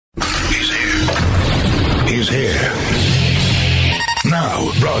here.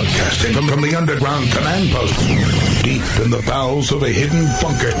 Now, broadcasting from the underground command post, deep in the bowels of a hidden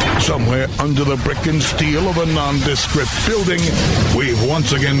bunker, somewhere under the brick and steel of a nondescript building, we've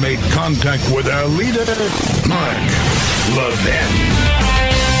once again made contact with our leader, Mark Levin.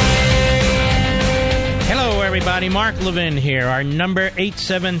 Hello, everybody. Mark Levin here. Our number,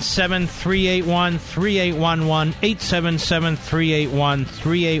 877-381-3811,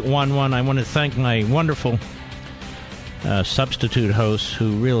 877-381-3811. I want to thank my wonderful substitute hosts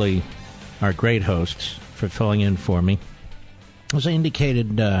who really are great hosts for filling in for me. As I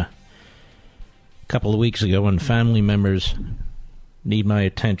indicated a couple of weeks ago, when family members need my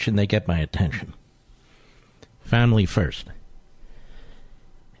attention, they get my attention. Family first.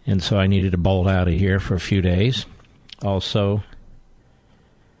 And so I needed to bolt out of here for a few days. Also,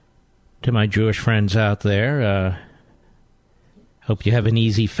 to my Jewish friends out there, hope you have an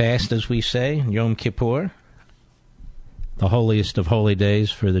easy fast, as we say, Yom Kippur, the holiest of holy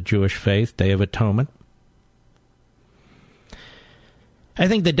days for the Jewish faith, Day of Atonement. I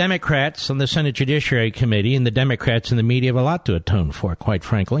think the Democrats on the Senate Judiciary Committee and the Democrats in the media have a lot to atone for, quite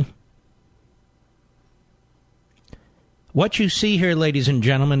frankly. What you see here, ladies and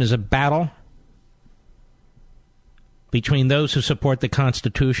gentlemen, is a battle between those who support the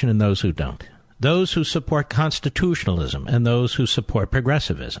Constitution and those who don't. Those who support constitutionalism and those who support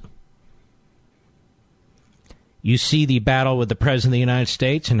progressivism. You see the battle with the President of the United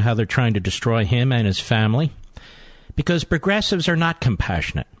States and how they're trying to destroy him and his family. Because progressives are not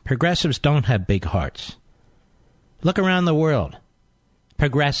compassionate. Progressives don't have big hearts. Look around the world.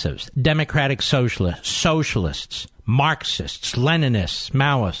 Progressives, democratic socialists, Marxists, Leninists,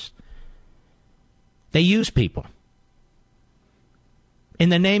 Maoists. They use people. In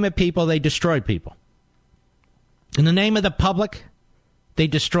the name of people, they destroy people. In the name of the public, they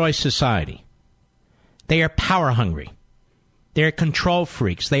destroy society. They are power hungry. They are control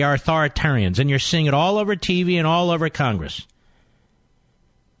freaks. They are authoritarians. And you're seeing it all over TV and all over Congress.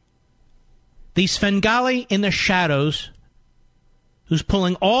 The Svengali in the shadows, who's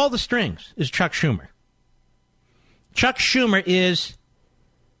pulling all the strings, is Chuck Schumer. Chuck Schumer is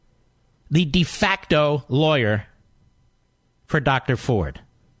the de facto lawyer for Dr. Ford.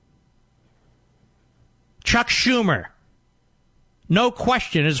 Chuck Schumer, no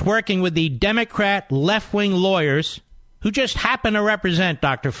question, is working with the Democrat left-wing lawyers who just happen to represent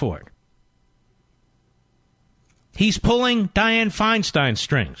Dr. Ford. He's pulling Dianne Feinstein's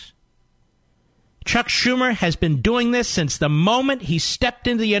strings. Chuck Schumer has been doing this since the moment he stepped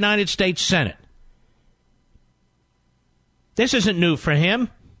into the United States Senate. This isn't new for him.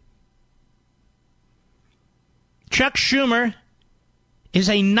 Chuck Schumer is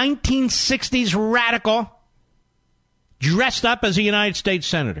a 1960s radical dressed up as a United States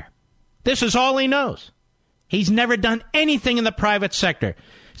senator. This is all he knows. He's never done anything in the private sector.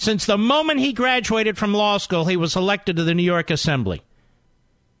 Since the moment he graduated from law school, he was elected to the New York Assembly.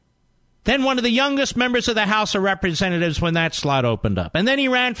 Then one of the youngest members of the House of Representatives when that slot opened up. And then he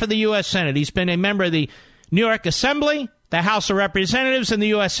ran for the U.S. Senate. He's been a member of the New York Assembly, the House of Representatives, and the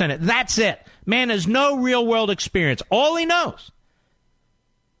U.S. Senate. That's it. Man has no real-world experience. All he knows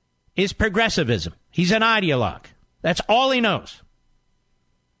is progressivism. He's an ideologue. That's all he knows.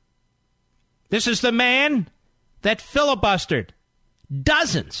 This is the man that filibustered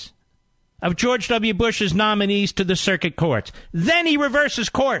dozens of George W. Bush's nominees to the circuit courts. Then he reverses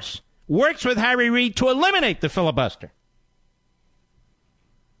course, works with Harry Reid to eliminate the filibuster.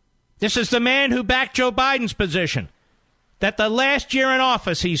 This is the man who backed Joe Biden's position that the last year in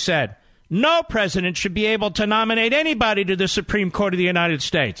office, he said, no president should be able to nominate anybody to the Supreme Court of the United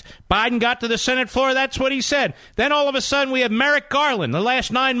States. Biden got to the Senate floor, that's what he said. Then all of a sudden we have Merrick Garland, the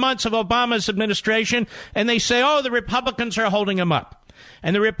last 9 months of Obama's administration, and they say, oh, the Republicans are holding him up.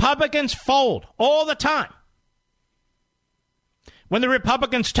 And the Republicans fold all the time. When the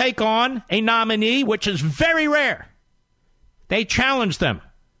Republicans take on a nominee, which is very rare, they challenge them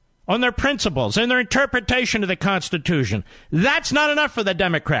on their principles and their interpretation of the Constitution. That's not enough for the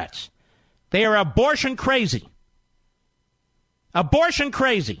Democrats. They are abortion crazy. Abortion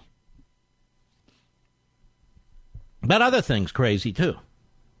crazy. But other things crazy, too.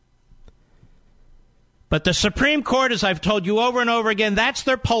 But the Supreme Court, as I've told you over and over again, that's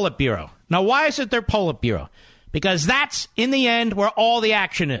their Politburo. Now, why is it their Politburo? Because that's, in the end, where all the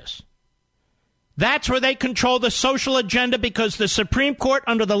action is. That's where they control the social agenda, because the Supreme Court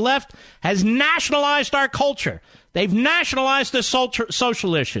under the left has nationalized our culture. They've nationalized the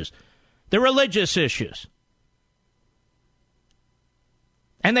social issues, the religious issues.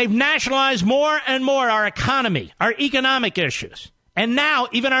 And they've nationalized more and more our economy, our economic issues, and now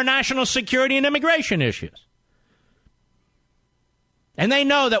even our national security and immigration issues. And they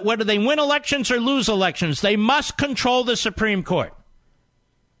know that whether they win elections or lose elections, they must control the Supreme Court.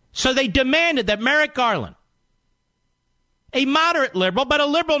 So they demanded that Merrick Garland, a moderate liberal, but a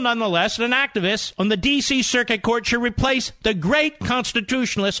liberal nonetheless, and an activist on the D.C. Circuit Court, should replace the great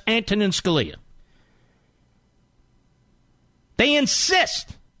constitutionalist Antonin Scalia. They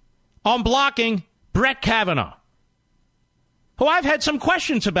insist on blocking Brett Kavanaugh, who I've had some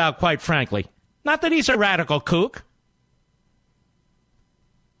questions about, quite frankly. Not that he's a radical kook,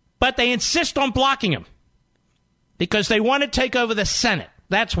 but they insist on blocking him because they want to take over the Senate.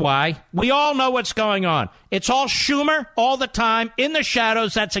 That's why. We all know what's going on. It's all Schumer all the time, in the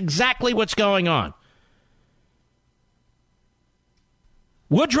shadows. That's exactly what's going on.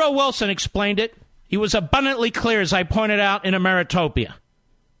 Woodrow Wilson explained it. He was abundantly clear, as I pointed out in Ameritopia.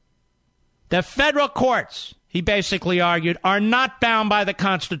 The federal courts, he basically argued, are not bound by the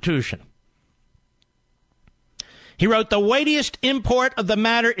Constitution. He wrote, the weightiest import of the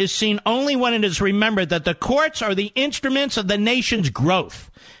matter is seen only when it is remembered that the courts are the instruments of the nation's growth,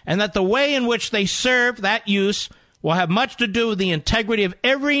 and that the way in which they serve that use will have much to do with the integrity of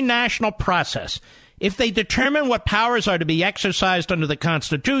every national process. If they determine what powers are to be exercised under the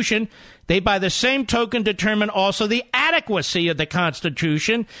Constitution, they by the same token determine also the adequacy of the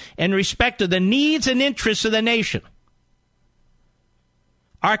Constitution in respect to the needs and interests of the nation.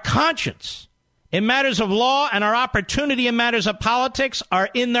 Our conscience in matters of law and our opportunity in matters of politics are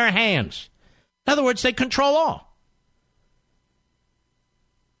in their hands. In other words, they control all.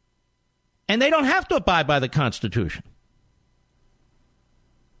 And they don't have to abide by the Constitution.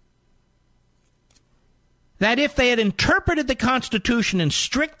 That if they had interpreted the Constitution in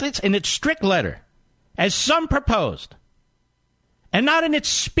its strict letter, as some proposed, and not in its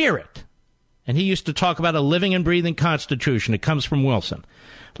spirit, and he used to talk about a living and breathing Constitution, it comes from Wilson,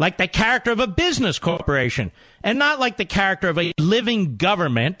 like the character of a business corporation, and not like the character of a living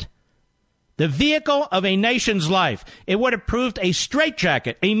government, the vehicle of a nation's life, it would have proved a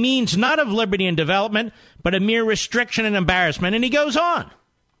straitjacket, a means not of liberty and development, but a mere restriction and embarrassment. And he goes on.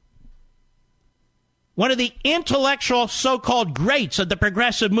 One of the intellectual so-called greats of the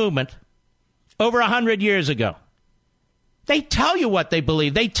progressive movement over 100 years ago. They tell you what they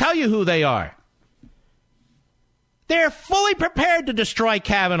believe. They tell you who they are. They're fully prepared to destroy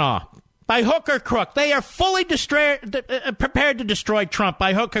Kavanaugh by hook or crook. They are fully prepared to destroy Trump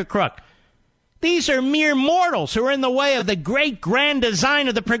by hook or crook. These are mere mortals who are in the way of the great grand design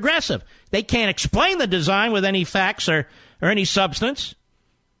of the progressive. They can't explain the design with any facts or any substance.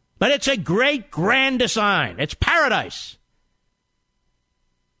 But it's a great grand design. It's paradise.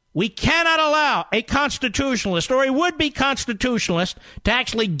 We cannot allow a constitutionalist or a would-be constitutionalist to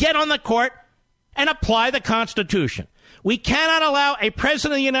actually get on the court and apply the Constitution. We cannot allow a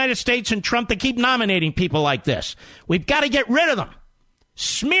president of the United States and Trump to keep nominating people like this. We've got to get rid of them.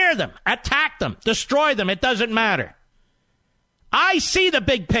 Smear them, attack them, destroy them. It doesn't matter. I see the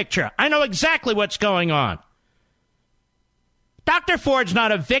big picture. I know exactly what's going on. Dr. Ford's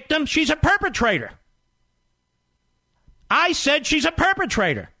not a victim. She's a perpetrator. I said she's a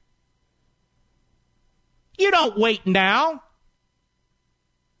perpetrator. You don't wait now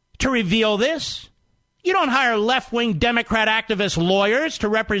to reveal this. You don't hire left-wing Democrat activist lawyers to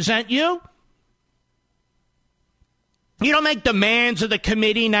represent you. You don't make demands of the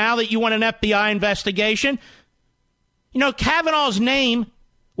committee now that you want an FBI investigation. You know, Kavanaugh's name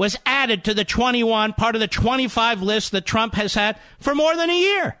was added to the 21, part of the 25 list that Trump has had for more than a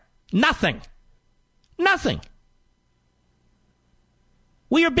year. Nothing. Nothing.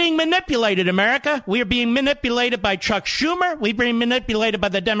 We are being manipulated, America. We are being manipulated by Chuck Schumer. We're being manipulated by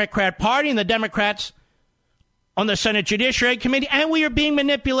the Democrat Party and the Democrats on the Senate Judiciary Committee. And we are being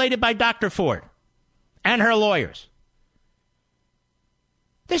manipulated by Dr. Ford and her lawyers.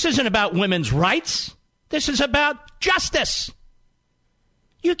 This isn't about women's rights. This is about justice.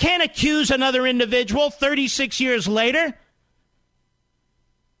 You can't accuse another individual 36 years later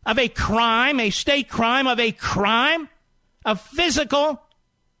of a crime, a state crime, of physical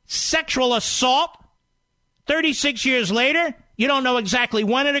sexual assault. 36 years later, you don't know exactly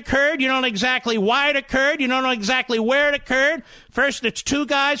when it occurred. You don't know exactly why it occurred. You don't know exactly where it occurred. First, it's 2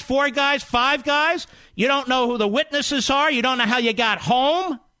 guys, 4 guys, 5 guys. You don't know who the witnesses are. You don't know how you got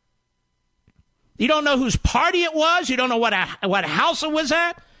home. You don't know whose party it was. You don't know what house it was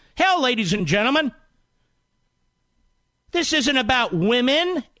at. Hell, ladies and gentlemen, this isn't about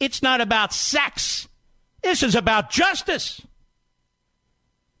women. It's not about sex. This is about justice.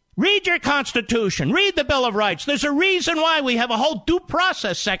 Read your Constitution. Read the Bill of Rights. There's a reason why we have a whole due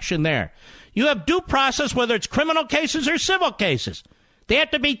process section there. You have due process whether it's criminal cases or civil cases. They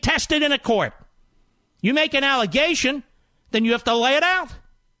have to be tested in a court. You make an allegation, then you have to lay it out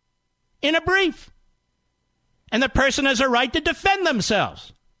in a brief. And the person has a right to defend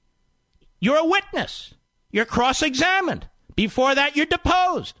themselves. You're a witness. You're cross-examined. Before that, you're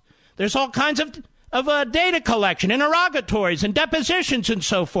deposed. There's all kinds of data collection, interrogatories, and depositions and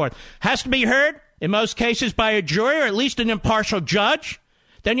so forth. Has to be heard, in most cases, by a jury or at least an impartial judge.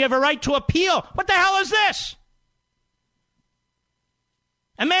 Then you have a right to appeal. What the hell is this?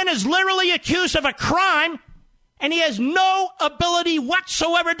 A man is literally accused of a crime, and he has no ability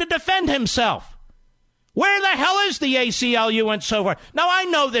whatsoever to defend himself. Where the hell is the ACLU and so forth? Now, I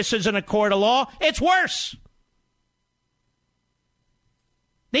know this isn't a court of law. It's worse.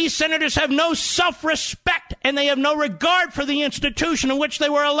 These senators have no self-respect, and they have no regard for the institution in which they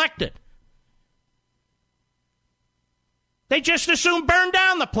were elected. They just as soon burn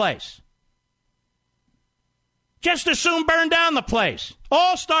down the place. Just as soon burn down the place.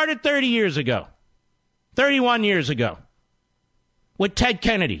 All started 30 years ago. 31 years ago. With Ted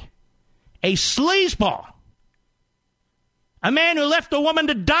Kennedy. A sleazeball. A man who left a woman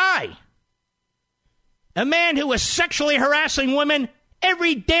to die. A man who was sexually harassing women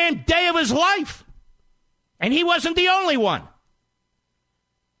every damn day of his life. And he wasn't the only one.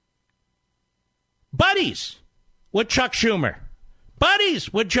 Buddies with Chuck Schumer.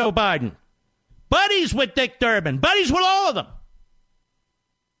 Buddies with Joe Biden. Buddies with Dick Durbin. Buddies with all of them.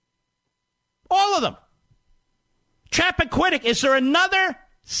 All of them. Chappaquiddick. Is there another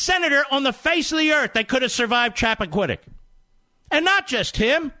senator on the face of the earth that could have survived Chappaquiddick? And not just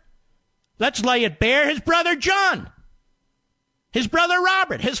him. Let's lay it bare. His brother John. His brother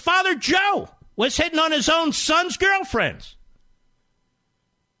Robert. His father Joe was hitting on his own son's girlfriends.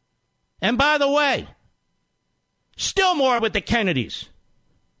 And by the way, still more with the Kennedys.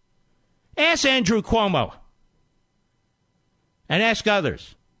 Ask Andrew Cuomo. And ask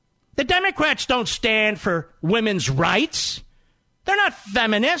others. The Democrats don't stand for women's rights. They're not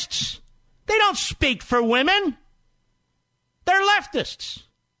feminists. They don't speak for women. They're leftists.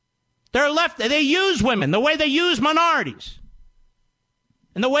 They use women the way they use minorities.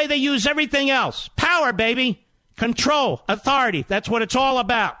 And the way they use everything else. Power, baby. Control. Authority. That's what it's all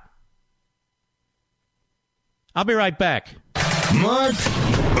about. I'll be right back. Mark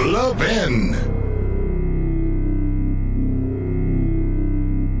Levin.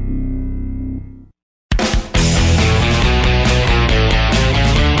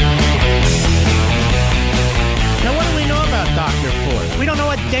 Now, what do we know about Dr. Ford? We don't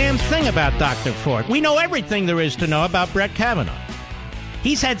know a damn thing about Dr. Ford. We know everything there is to know about Brett Kavanaugh.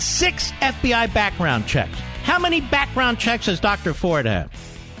 He's had 6 FBI background checks. How many background checks has Dr. Ford had?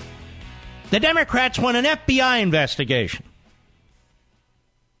 The Democrats want an FBI investigation.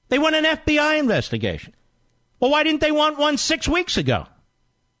 They want an FBI investigation. Well, why didn't they want one 6 weeks ago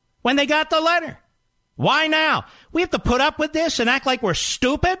when they got the letter? Why now? We have to put up with this and act like we're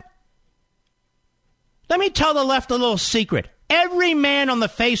stupid? Let me tell the left a little secret. Every man on the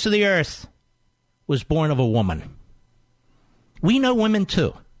face of the earth was born of a woman. We know women,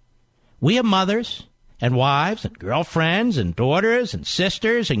 too. We have mothers and wives and girlfriends and daughters and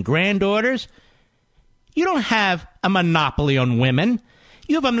sisters and granddaughters. You don't have a monopoly on women.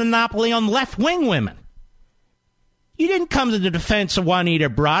 You have a monopoly on left-wing women. You didn't come to the defense of Juanita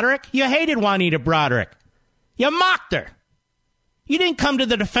Broderick. You hated Juanita Broderick. You mocked her. You didn't come to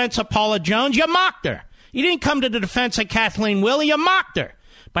the defense of Paula Jones. You mocked her. You didn't come to the defense of Kathleen Willey. You mocked her.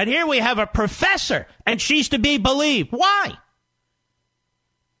 But here we have a professor, and she's to be believed. Why?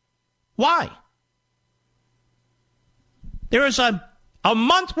 Why? There was a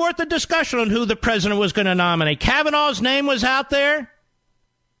month worth of discussion on who the president was going to nominate. Kavanaugh's name was out there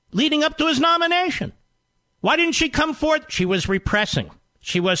leading up to his nomination. Why didn't she come forth? She was repressing.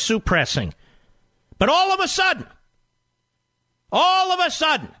 She was suppressing. But all of a sudden,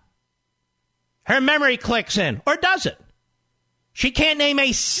 her memory clicks in. Or does it? She can't name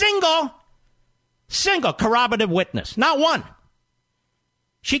a single corroborative witness. Not one.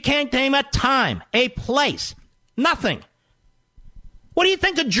 She can't name a time, a place, nothing. What do you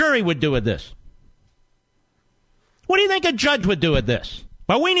think a jury would do with this? What do you think a judge would do with this?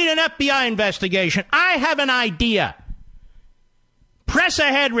 Well, we need an FBI investigation. I have an idea. Press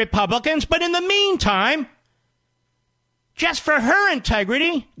ahead, Republicans, but in the meantime, just for her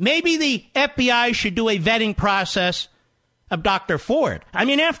integrity, maybe the FBI should do a vetting process of Dr. Ford. I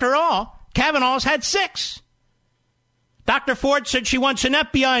mean, after all, Kavanaugh's had 6. Dr. Ford said she wants an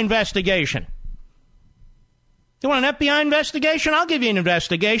FBI investigation. You want an FBI investigation? I'll give you an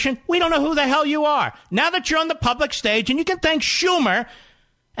investigation. We don't know who the hell you are. Now that you're on the public stage, and you can thank Schumer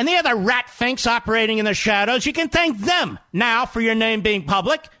and the other rat finks operating in the shadows, you can thank them now for your name being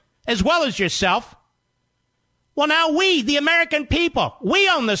public, as well as yourself. Well, now we, the American people, we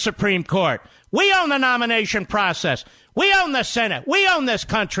own the Supreme Court. We own the nomination process. We own the Senate. We own this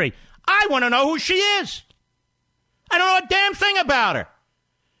country. I want to know who she is. I don't know a damn thing about her.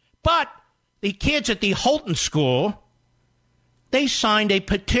 But the kids at the Holton School, they signed a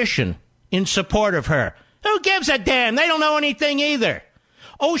petition in support of her. Who gives a damn? They don't know anything either.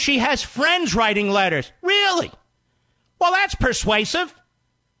 Oh, she has friends writing letters. Really? Well, that's persuasive.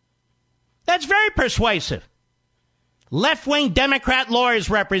 That's very persuasive. Left-wing Democrat lawyers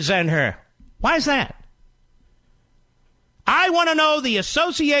represent her. Why is that? I want to know the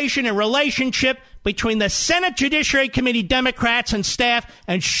association and relationship between the Senate Judiciary Committee Democrats and staff,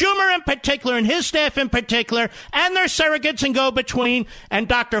 and Schumer in particular, and his staff in particular, and their surrogates and go-between, and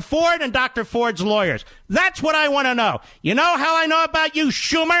Dr. Ford and Dr. Ford's lawyers. That's what I want to know. You know how I know about you,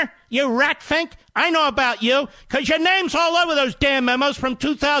 Schumer? You ratfink? I know about you because your name's all over those damn memos from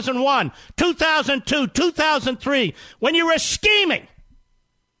 2001, 2002, 2003, when you were scheming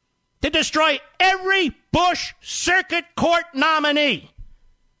to destroy every Bush Circuit Court nominee.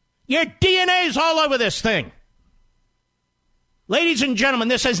 Your DNA's all over this thing. Ladies and gentlemen,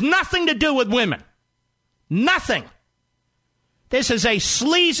 this has nothing to do with women. Nothing. This is a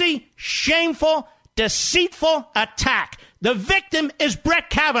sleazy, shameful, deceitful attack. The victim is Brett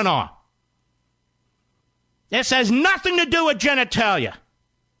Kavanaugh. This has nothing to do with genitalia.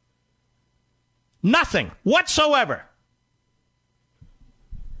 Nothing whatsoever.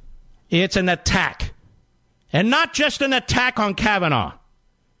 It's an attack. And not just an attack on Kavanaugh.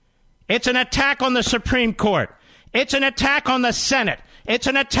 It's an attack on the Supreme Court. It's an attack on the Senate. It's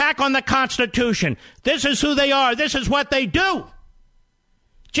an attack on the Constitution. This is who they are. This is what they do.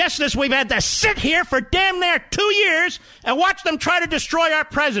 Just as we've had to sit here for damn near 2 years and watch them try to destroy our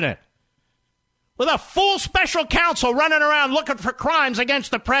president. With a full special counsel running around looking for crimes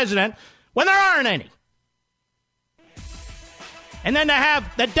against the president when there aren't any. And then to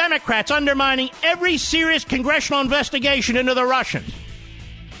have the Democrats undermining every serious congressional investigation into the Russians.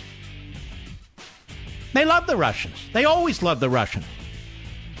 They love the Russians. They always love the Russians.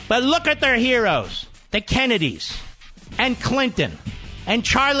 But look at their heroes, the Kennedys, and Clinton, and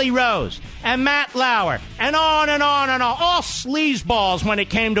Charlie Rose, and Matt Lauer, and on and on and on. All sleazeballs when it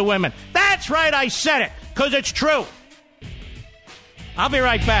came to women. That's right, I said it, because it's true. I'll be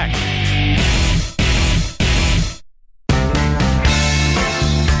right back.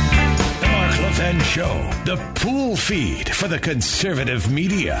 And Show, the pool feed for the conservative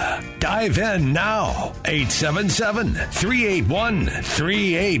media. Dive in now.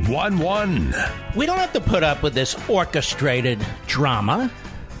 877-381-3811. We don't have to put up with this orchestrated drama,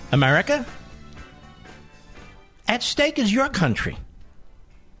 America. At stake is your country,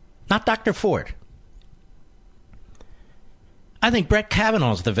 not Dr. Ford. I think Brett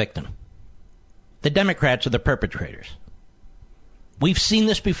Kavanaugh is the victim. The Democrats are the perpetrators. We've seen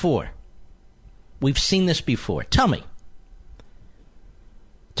this before. We've seen this before. Tell me.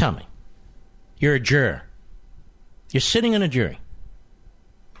 You're a juror. You're sitting in a jury.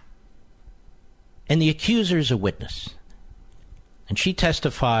 And the accuser is a witness. And she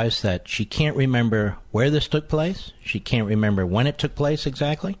testifies that she can't remember where this took place. She can't remember when it took place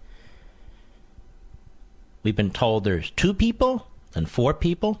exactly. We've been told there's 2 people, then 4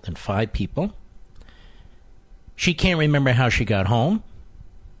 people, then 5 people. She can't remember how she got home.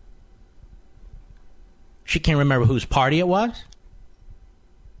 She can't remember whose party it was.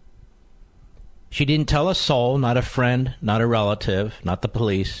 She didn't tell a soul, not a friend, not a relative, not the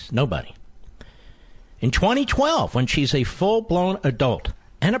police, nobody. In 2012, when she's a full-blown adult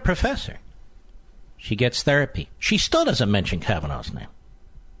and a professor, she gets therapy. She still doesn't mention Kavanaugh's name.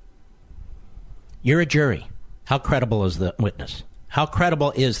 You're a jury. How credible is the witness? How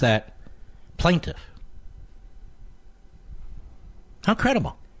credible is that plaintiff? How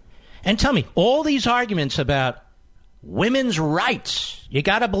credible? And tell me, all these arguments about women's rights, you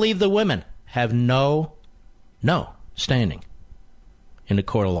got to believe the women, have no standing in the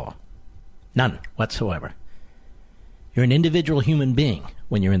court of law. None whatsoever. You're an individual human being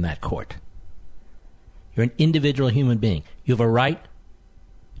when you're in that court. You're an individual human being. You have a right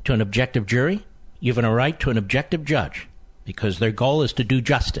to an objective jury. You have a right to an objective judge because their goal is to do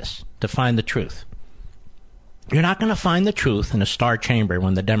justice, to find the truth. You're not going to find the truth in a star chamber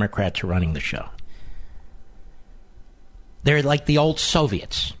when the Democrats are running the show. They're like the old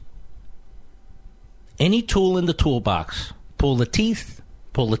Soviets. Any tool in the toolbox. Pull the teeth,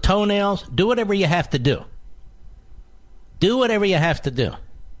 pull the toenails, do whatever you have to do. Do whatever you have to do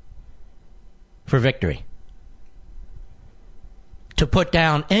for victory. To put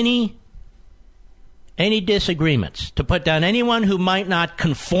down any disagreements, to put down anyone who might not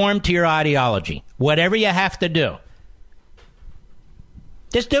conform to your ideology. Whatever you have to do.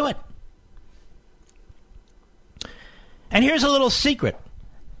 Just do it. And here's a little secret.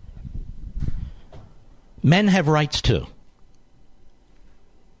 Men have rights too.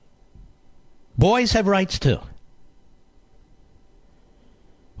 Boys have rights too.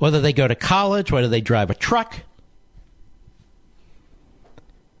 Whether they go to college, whether they drive a truck.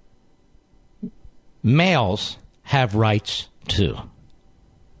 Males have rights too.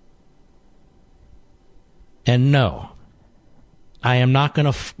 And no, I am not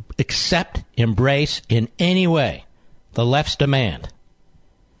going to accept, embrace in any way the left's demand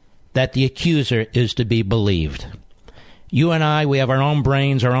that the accuser is to be believed. You and I, we have our own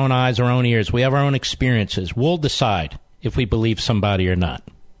brains, our own eyes, our own ears. We have our own experiences. We'll decide if we believe somebody or not.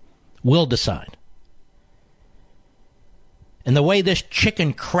 We'll decide. And the way this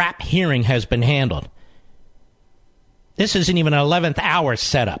chicken crap hearing has been handled, this isn't even an 11th hour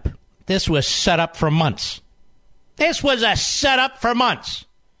setup. This was set up for months. This was a setup for months.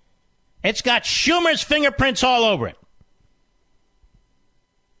 It's got Schumer's fingerprints all over it.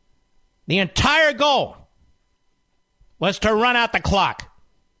 The entire goal was to run out the clock.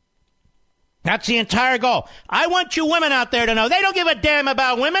 That's the entire goal. I want you women out there to know they don't give a damn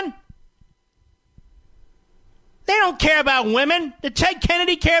about women. They don't care about women. Did Ted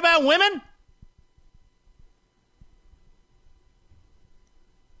Kennedy care about women?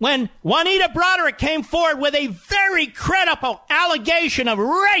 When Juanita Broderick came forward with a very credible allegation of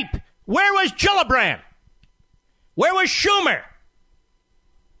rape, where was Gillibrand? Where was Schumer?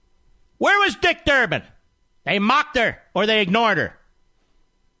 Where was Dick Durbin? They mocked her or they ignored her.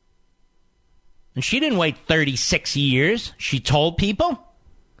 And she didn't wait 36 years. She told people.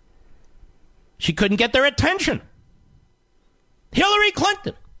 She couldn't get their attention. Hillary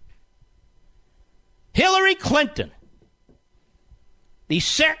Clinton. Hillary Clinton. The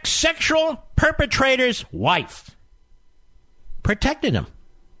sexual perpetrator's wife. Protected him.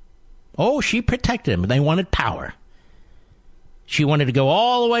 Oh, she protected him. They wanted power. She wanted to go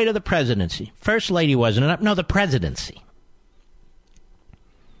all the way to the presidency. First lady wasn't enough. No, the presidency.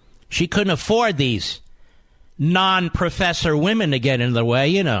 She couldn't afford these non-professor women to get in the way,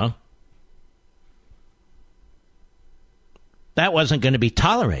 you know. That wasn't going to be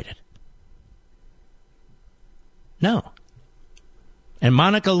tolerated. No. And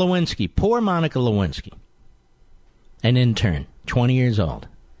Monica Lewinsky, poor Monica Lewinsky, an intern, 20 years old.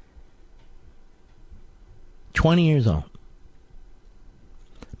 20 years old.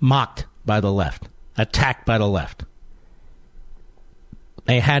 Mocked by the left. Attacked by the left.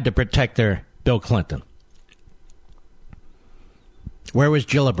 They had to protect their Bill Clinton. Where was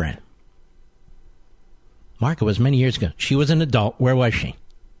Gillibrand? Mark, it was many years ago. She was an adult. Where was she?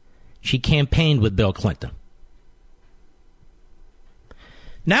 She campaigned with Bill Clinton.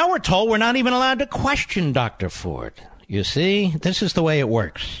 Now we're told we're not even allowed to question Dr. Ford. You see, this is the way it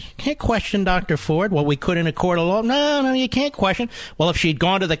works. You can't question Dr. Ford. Well, we could in a court of law. No, you can't question. Well, if she'd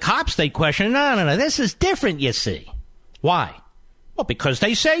gone to the cops, they'd question. No, this is different, you see. Why? Well, because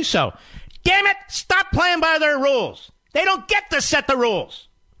they say so. Damn it, stop playing by their rules. They don't get to set the rules.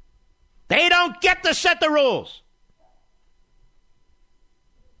 They don't get to set the rules.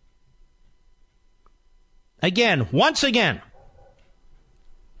 Again, once again,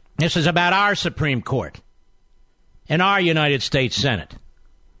 this is about our Supreme Court and our United States Senate.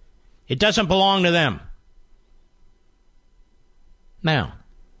 It doesn't belong to them. Now,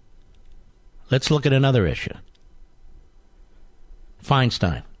 let's look at another issue.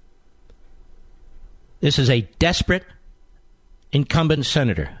 Feinstein. This is a desperate incumbent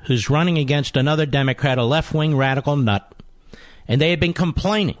senator who's running against another Democrat, a left-wing radical nut, and they have been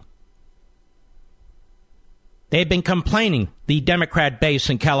complaining. They've been complaining, the Democrat base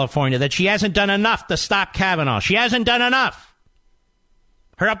in California, that she hasn't done enough to stop Kavanaugh. She hasn't done enough.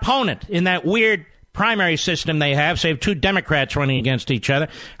 Her opponent in that weird primary system they have, so you have two Democrats running against each other.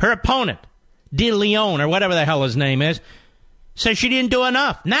 Her opponent, De Leon, or whatever the hell his name is, says she didn't do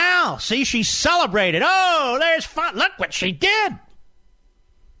enough. Now, see, she's celebrated. Oh, there's fun. Look what she did.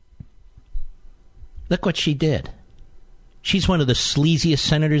 Look what she did. She's one of the sleaziest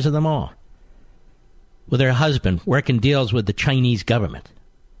senators of them all, with her husband working deals with the Chinese government.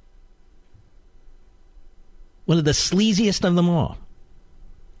 One of the sleaziest of them all.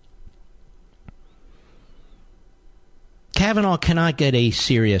 Kavanaugh cannot get a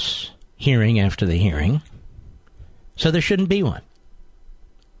serious hearing after the hearing, so there shouldn't be one.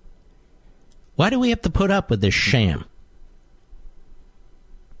 Why do we have to put up with this sham?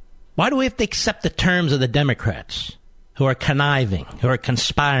 Why do we have to accept the terms of the Democrats who are conniving, who are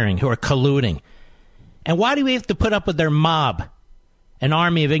conspiring, who are colluding? And why do we have to put up with their mob, an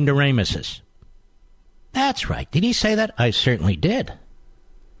army of ignoramuses? That's right. Did he say that? I certainly did.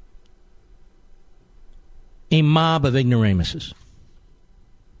 A mob of ignoramuses.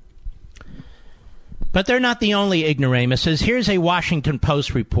 But they're not the only ignoramuses. Here's a Washington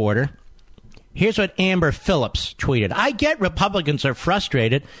Post reporter. Here's what Amber Phillips tweeted. I get Republicans are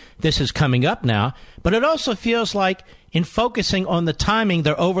frustrated. This is coming up now. But it also feels like in focusing on the timing,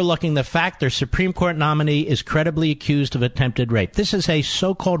 they're overlooking the fact their Supreme Court nominee is credibly accused of attempted rape. This is a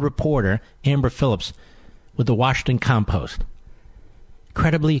so-called reporter, Amber Phillips, with the Washington Compost.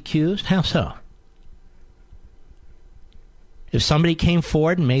 Credibly accused? How so? If somebody came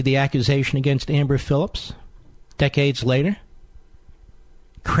forward and made the accusation against Amber Phillips decades later,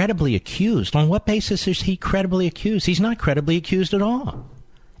 credibly accused, on what basis is he credibly accused? He's not credibly accused at all.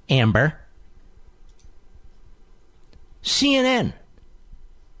 Amber. CNN.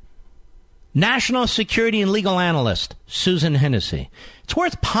 National security and legal analyst Susan Hennessy. It's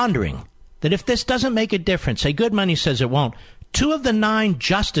worth pondering that if this doesn't make a difference, a good many says it won't, 2 of the 9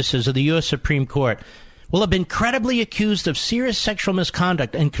 justices of the U.S. Supreme Court will have been credibly accused of serious sexual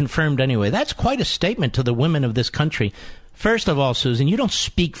misconduct and confirmed anyway. That's quite a statement to the women of this country. First of all, Susan, you don't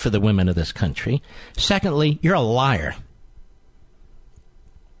speak for the women of this country. Secondly, you're a liar.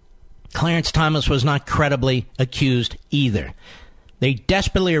 Clarence Thomas was not credibly accused either. They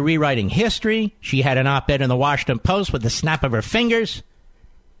desperately are rewriting history. She had an op-ed in the Washington Post with the snap of her fingers.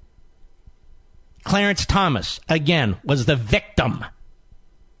 Clarence Thomas, again, was the victim.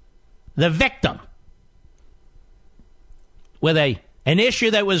 The victim. With an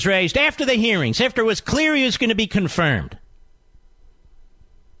issue that was raised after the hearings, after it was clear he was going to be confirmed.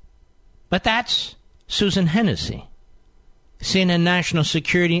 But that's Susan Hennessy, CNN national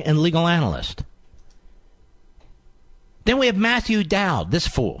security and legal analyst. Then we have Matthew Dowd, this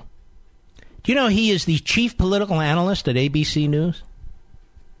fool. Do you know he is the chief political analyst at ABC News?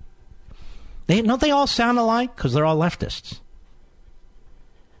 Don't they all sound alike? Because they're all leftists.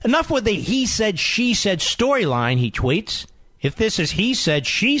 Enough with the he said, she said storyline, he tweets. If this is he said,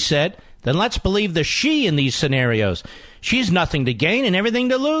 she said, then let's believe the she in these scenarios. She has nothing to gain and everything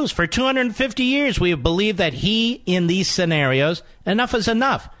to lose. For 250 years, we have believed that he in these scenarios, enough is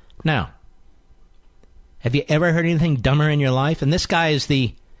enough. Now, have you ever heard anything dumber in your life? And this guy is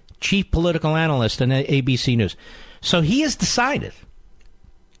the chief political analyst in ABC News. So he has decided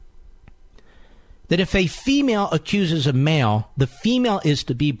that if a female accuses a male, the female is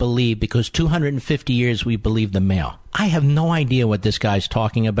to be believed because 250 years we believe the male. I have no idea what this guy's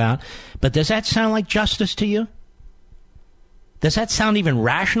talking about, but does that sound like justice to you? Does that sound even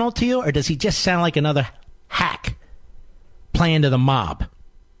rational to you, or does he just sound like another hack playing to the mob?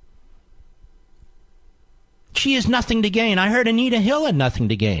 She has nothing to gain. I heard Anita Hill had nothing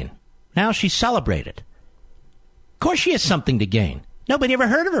to gain. Now she's celebrated. Of course she has something to gain. Nobody ever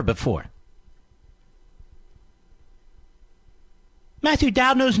heard of her before. Matthew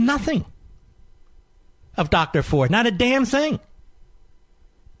Dowd knows nothing of Dr. Ford. Not a damn thing.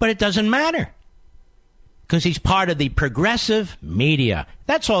 But it doesn't matter. Because he's part of the progressive media.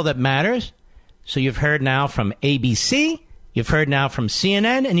 That's all that matters. So you've heard now from ABC, you've heard now from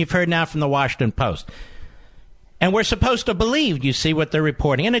CNN, and you've heard now from the Washington Post. And we're supposed to believe, you see, what they're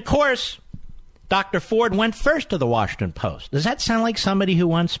reporting. And of course, Dr. Ford went first to the Washington Post. Does that sound like somebody who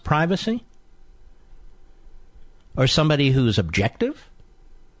wants privacy? Or somebody who's objective?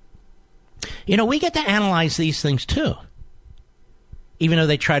 You know, we get to analyze these things too, even though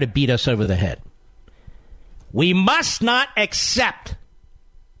they try to beat us over the head. We must not accept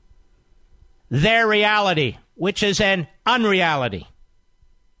their reality, which is an unreality.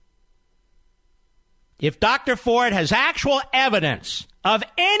 If Dr. Ford has actual evidence of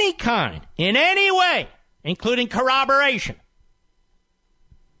any kind, in any way, including corroboration,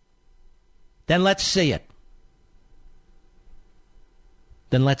 then let's see it.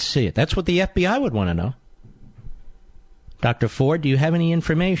 Then let's see it. That's what the FBI would want to know. Dr. Ford, do you have any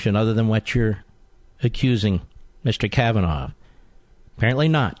information other than what you're accusing Mr. Kavanaugh of? Apparently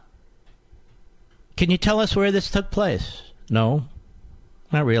not. Can you tell us where this took place? No,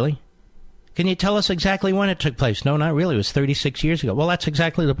 not really. Can you tell us exactly when it took place? No, not really. It was 36 years ago. Well, that's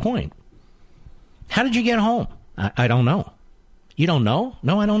exactly the point. How did you get home? I don't know. You don't know?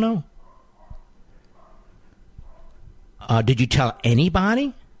 No, I don't know. Did you tell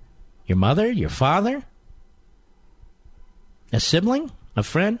anybody? Your mother? Your father? A sibling? A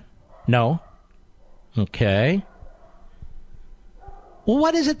friend? No. Okay. Well,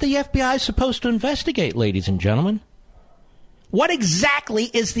 what is it the FBI is supposed to investigate, ladies and gentlemen? What exactly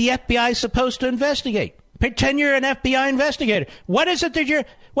is the FBI supposed to investigate? Pretend you're an FBI investigator. What is it that you're...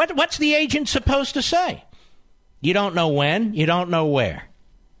 What's the agent supposed to say? You don't know when. You don't know where.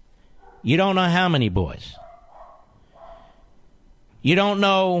 You don't know how many boys. You don't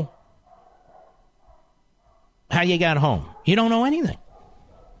know how you got home. You don't know anything.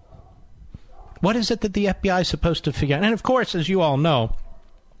 What is it that the FBI is supposed to figure out? And, of course, as you all know,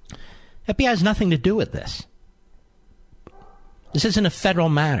 FBI has nothing to do with this. This isn't a federal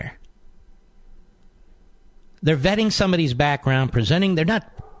matter. They're vetting somebody's background, they're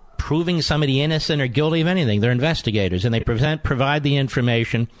not proving somebody innocent or guilty of anything. They're investigators, and they provide the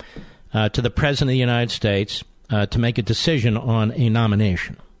information to the President of the United States to make a decision on a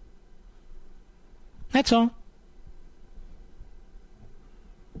nomination. That's all.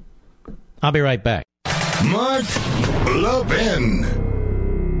 I'll be right back. Mark Levin.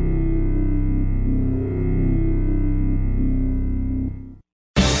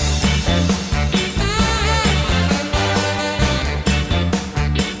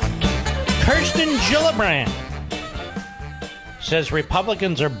 Kirsten Gillibrand says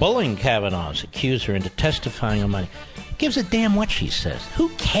Republicans are bullying Kavanaugh's accuser into testifying on Monday. Gives a damn what she says. Who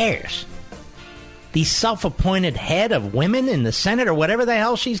cares? The self-appointed head of women in the Senate or whatever the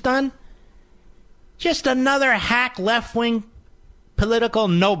hell she's done? Just another hack left-wing political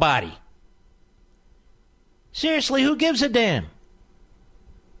nobody. Seriously, who gives a damn?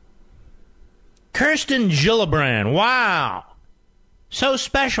 Kirsten Gillibrand, wow. So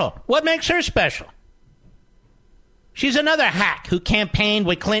special. What makes her special? She's another hack who campaigned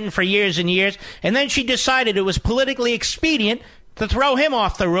with Clinton for years and years, and then she decided it was politically expedient to throw him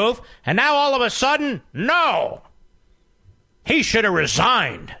off the roof, and now all of a sudden, no. He should have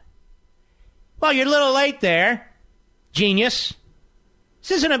resigned. Well, you're a little late there, genius.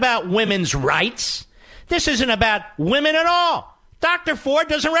 This isn't about women's rights. This isn't about women at all. Dr. Ford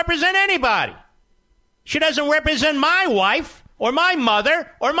doesn't represent anybody. She doesn't represent my wife, or my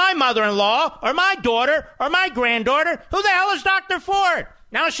mother, or my mother-in-law, or my daughter, or my granddaughter. Who the hell is Dr. Ford?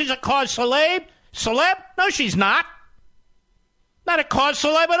 Now she's a cause celeb? No, she's not. Not a cause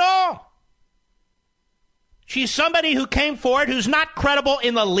celeb at all. She's somebody who came forward who's not credible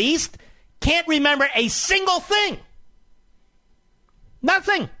in the least, can't remember a single thing.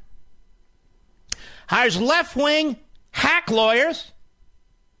 Nothing. Hires left-wing hack lawyers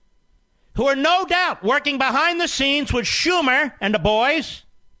who are no doubt working behind the scenes with Schumer and the boys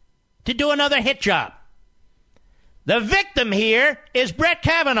to do another hit job. The victim here is Brett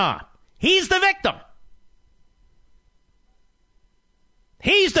Kavanaugh. He's the victim.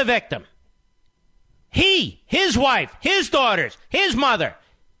 He's the victim. He, his wife, his daughters, his mother,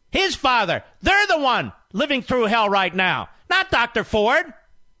 his father, they're the one living through hell right now. Not Dr. Ford.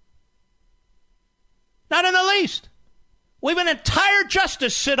 Not in the least. We have an entire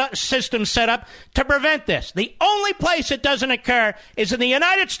justice system set up to prevent this. The only place it doesn't occur is in the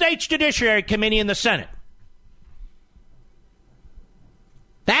United States Judiciary Committee in the Senate.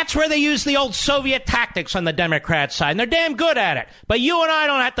 That's where they use the old Soviet tactics on the Democrat side, and they're damn good at it. But you and I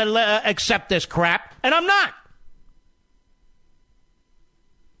don't have to accept this crap, and I'm not.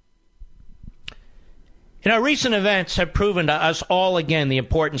 Recent events have proven to us all again the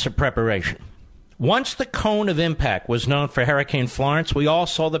importance of preparation. Once the cone of impact was known for Hurricane Florence, we all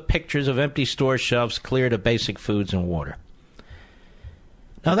saw the pictures of empty store shelves cleared of basic foods and water.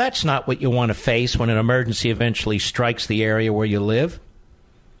 Now, that's not what you want to face when an emergency eventually strikes the area where you live.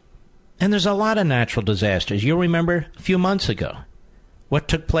 And there's a lot of natural disasters. You'll remember a few months ago what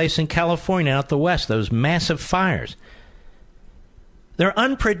took place in California out the west, those massive fires. They're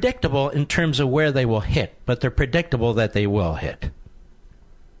unpredictable in terms of where they will hit, but they're predictable that they will hit.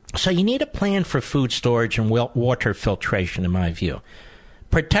 So you need a plan for food storage and water filtration, in my view.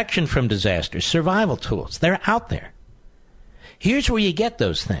 Protection from disasters, survival tools, they're out there. Here's where you get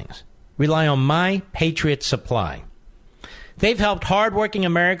those things. Rely on My Patriot Supply. They've helped hardworking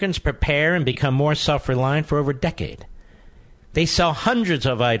Americans prepare and become more self-reliant for over a decade. They sell hundreds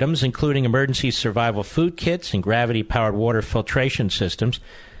of items, including emergency survival food kits and gravity-powered water filtration systems,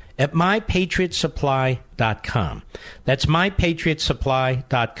 at MyPatriotSupply.com. That's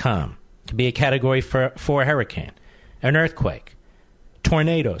MyPatriotSupply.com. It could be a category for a hurricane, an earthquake,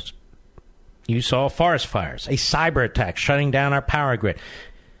 tornadoes. You saw forest fires, a cyber attack shutting down our power grid,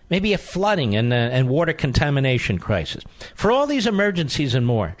 maybe a flooding and water contamination crisis. For all these emergencies and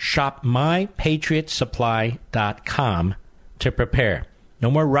more, shop MyPatriotSupply.com to prepare. No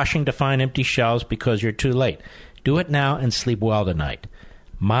more rushing to find empty shelves because you're too late. Do it now and sleep well tonight.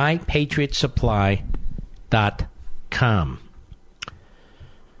 MyPatriotSupply.com.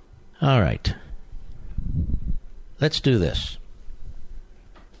 All right. Let's do this.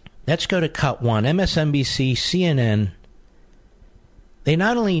 Let's go to cut one. MSNBC, CNN. They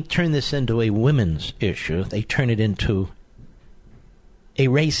not only turn this into a women's issue, they turn it into a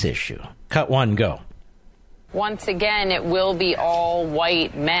race issue. Cut one, go. Once again, it will be all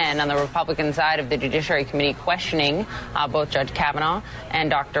white men on the Republican side of the Judiciary Committee questioning both Judge Kavanaugh and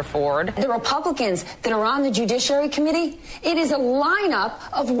Dr. Ford. The Republicans that are on the Judiciary Committee, it is a lineup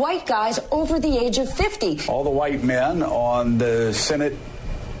of white guys over the age of 50. All the white men on the Senate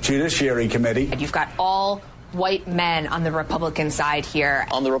Judiciary Committee. You've got all white men on the Republican side here.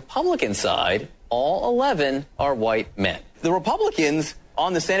 On the Republican side, all 11 are white men. The Republicans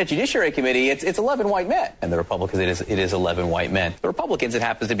on the Senate Judiciary Committee, it's 11 white men. And the Republicans, it is 11 white men. The Republicans, it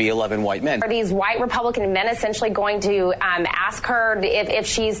happens to be 11 white men. Are these white Republican men essentially going to ask her if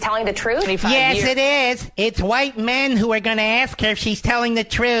she's telling the truth? Yes, it is. It's white men who are going to ask her if she's telling the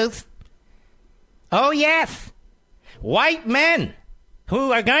truth. Oh, yes. White men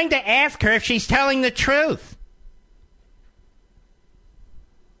who are going to ask her if she's telling the truth.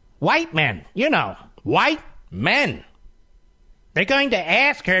 White men, you know, white men. They're going to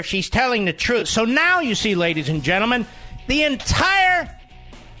ask her if she's telling the truth. So now, you see, ladies and gentlemen, the entire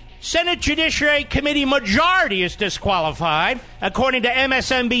Senate Judiciary Committee majority is disqualified, according to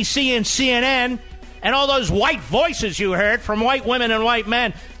MSNBC and CNN, and all those white voices you heard from white women and white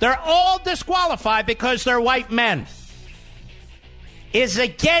men. They're all disqualified because they're white men. Is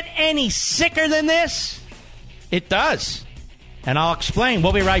it get any sicker than this? It does. And I'll explain.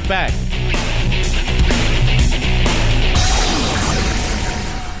 We'll be right back.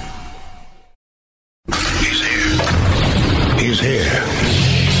 He's here.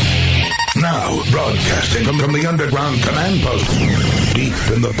 Now, broadcasting from the underground command post, deep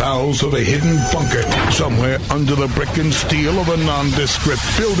in the bowels of a hidden bunker, somewhere under the brick and steel of a nondescript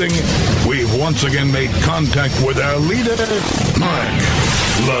building, we've once again made contact with our leader, Mark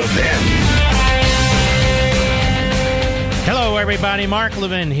Levin. Hello, everybody. Mark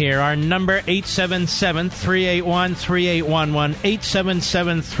Levin here. Our number, 877-381-3811,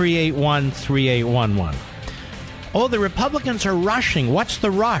 877-381-3811. Oh, the Republicans are rushing. What's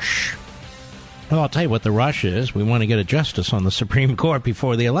the rush? Well, I'll tell you what the rush is. We want to get a justice on the Supreme Court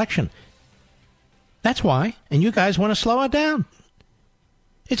before the election. That's why. And you guys want to slow it down.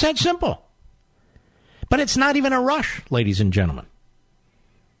 It's that simple. But it's not even a rush, ladies and gentlemen.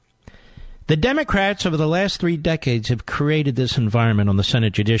 The Democrats over the last 3 decades have created this environment on the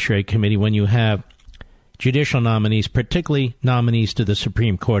Senate Judiciary Committee when you have judicial nominees, particularly nominees to the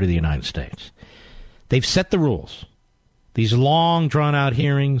Supreme Court of the United States. They've set the rules. These long, drawn-out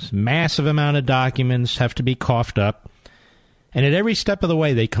hearings, massive amount of documents have to be coughed up. And at every step of the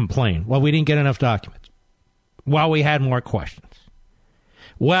way, they complain. Well, we didn't get enough documents. Well, we had more questions.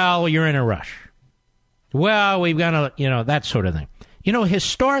 Well, you're in a rush. Well, we've got to, that sort of thing.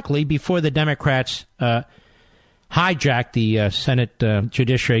 Historically, before the Democrats hijacked the Senate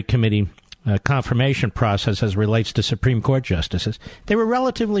Judiciary Committee confirmation process as relates to Supreme Court justices, they were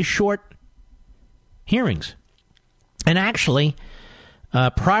relatively short hearings. And actually,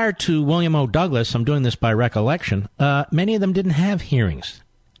 prior to William O. Douglas, I'm doing this by recollection, many of them didn't have hearings.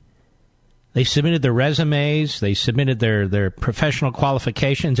 They submitted their resumes, they submitted their professional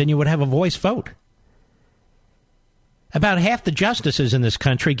qualifications, and you would have a voice vote. About half the justices in this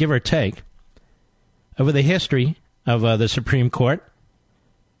country, give or take, over the history of the Supreme Court,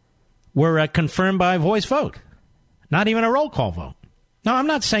 were confirmed by voice vote. Not even a roll call vote. No, I'm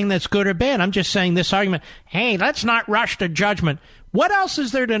not saying that's good or bad. I'm just saying this argument, hey, let's not rush to judgment. What else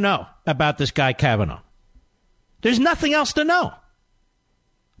is there to know about this guy Kavanaugh? There's nothing else to know.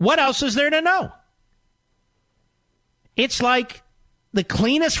 What else is there to know? It's like the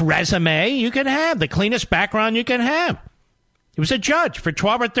cleanest resume you can have, the cleanest background you can have. He was a judge for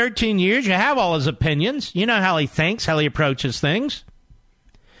 12 or 13 years. You have all his opinions. You know how he thinks, how he approaches things.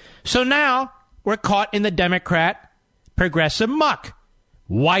 So now we're caught in the Democrat progressive muck.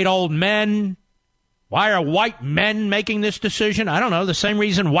 White old men. Why are white men making this decision? I don't know. The same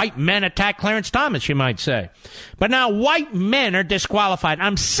reason white men attack Clarence Thomas, you might say. But now white men are disqualified.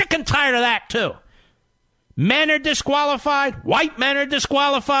 I'm sick and tired of that, too. Men are disqualified. White men are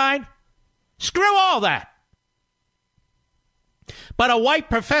disqualified. Screw all that. But a white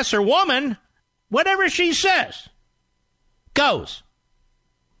professor woman, whatever she says, goes.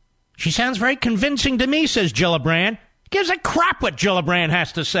 She sounds very convincing to me, says Gillibrand. Gives a crap what Gillibrand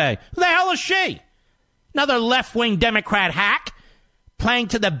has to say. Who the hell is she? Another left-wing Democrat hack playing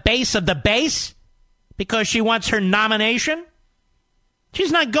to the base of the base because she wants her nomination?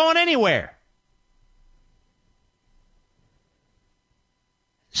 She's not going anywhere.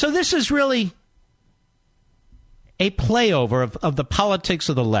 So this is really a playover of the politics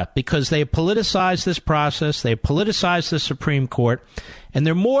of the left because they have politicized this process, they have politicized the Supreme Court, and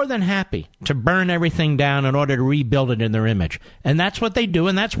they're more than happy to burn everything down in order to rebuild it in their image. And that's what they do,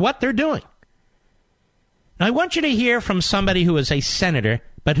 and that's what they're doing. Now, I want you to hear from somebody who is a senator,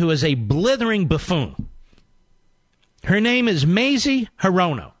 but who is a blithering buffoon. Her name is Mazie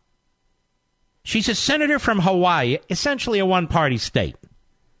Hirono. She's a senator from Hawaii, essentially a one-party state.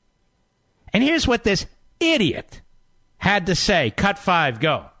 And here's what this idiot had to say. Cut 5,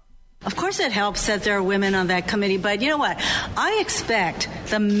 go. Of course it helps that there are women on that committee, but you know what? I expect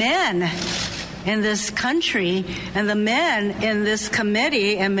the men in this country and the men in this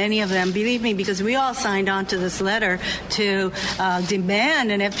committee, and many of them, believe me, because we all signed on to this letter to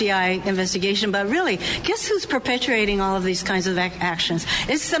demand an FBI investigation, but really, guess who's perpetuating all of these kinds of actions?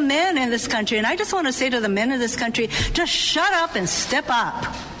 It's the men in this country, and I just want to say to the men in this country, just shut up and step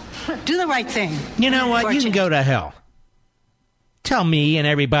up. Do the right thing. You know what? You can go to hell. Tell me and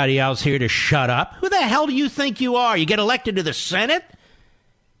everybody else here to shut up. Who the hell do you think you are? You get elected to the Senate?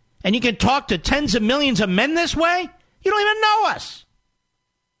 And you can talk to tens of millions of men this way? You don't even know us.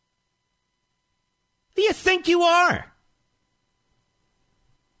 Who do you think you are?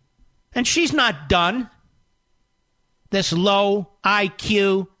 And she's not done. This low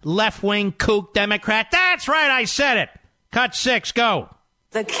IQ, left-wing kook Democrat. That's right, I said it. Cut 6, go.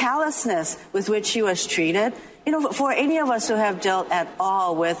 The callousness with which she was treated, you know, for any of us who have dealt at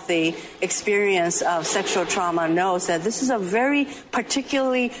all with the experience of sexual trauma knows that this is a very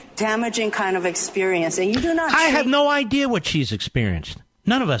particularly damaging kind of experience. And you do not... I have no idea what she's experienced.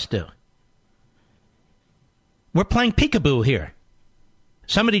 None of us do. We're playing peekaboo here.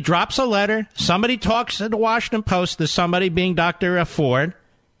 Somebody drops a letter. Somebody talks at the Washington Post to somebody, being Dr. Ford.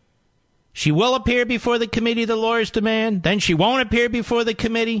 She will appear before the committee, the lawyers demand. Then she won't appear before the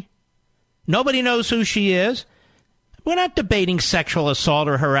committee. Nobody knows who she is. We're not debating sexual assault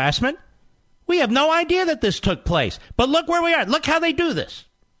or harassment. We have no idea that this took place. But look where we are. Look how they do this.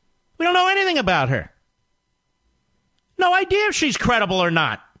 We don't know anything about her. No idea if she's credible or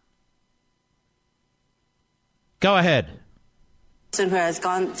not. Go ahead. Who has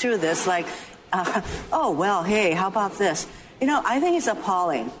gone through this, like, oh, well, hey, how about this? You know, I think it's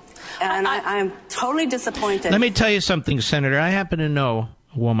appalling. And I'm totally disappointed. Let me tell you something, Senator. I happen to know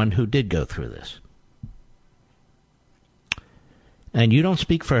a woman who did go through this. And you don't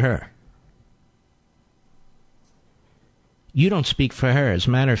speak for her. You don't speak for her. As a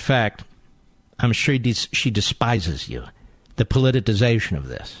matter of fact, I'm sure she despises you. The politicization of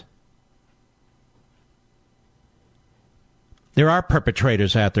this. There are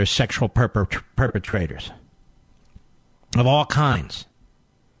perpetrators out there, sexual perpetrators of all kinds,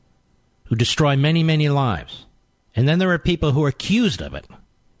 who destroy many, many lives. And then there are people who are accused of it,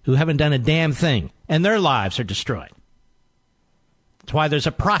 who haven't done a damn thing, and their lives are destroyed. That's why there's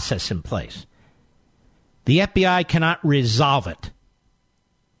a process in place. The FBI cannot resolve it,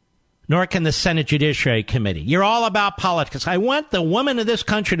 nor can the Senate Judiciary Committee. You're all about politics. I want the women of this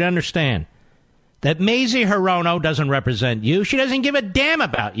country to understand that Mazie Hirono doesn't represent you. She doesn't give a damn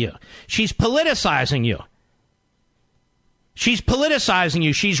about you. She's politicizing you. She's politicizing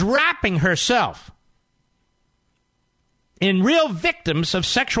you. She's wrapping herself in real victims of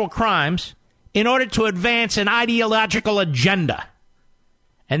sexual crimes in order to advance an ideological agenda.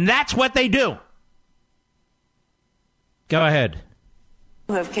 And that's what they do. Go ahead.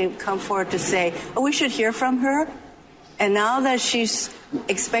 Who have come forward to say, oh, we should hear from her. And now that she's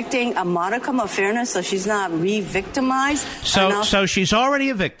expecting a modicum of fairness so she's not re-victimized. So she's already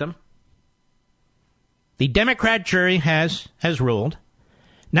a victim. The Democrat jury has ruled.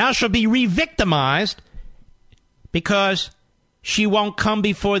 Now she'll be re-victimized because she won't come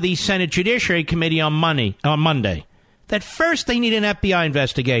before the Senate Judiciary Committee on Monday. That first they need an FBI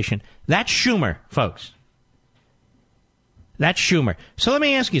investigation. That's Schumer, folks. That's Schumer. So let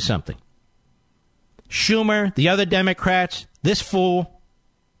me ask you something. Schumer, the other Democrats, this fool,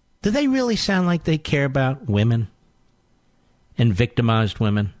 do they really sound like they care about women and victimized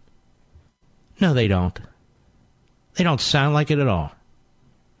women? No, they don't. They don't sound like it at all.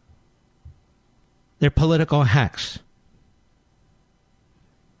 They're political hacks.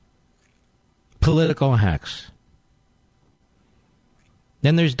 Political hacks.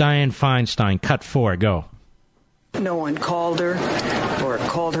 Then there's Dianne Feinstein. Cut 4, go. No one called her or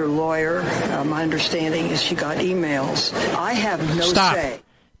called her lawyer. My understanding is she got emails. I have no say.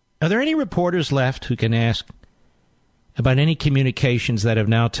 Are there any reporters left who can ask about any communications that have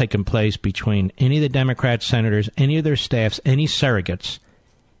now taken place between any of the Democrat senators, any of their staffs, any surrogates,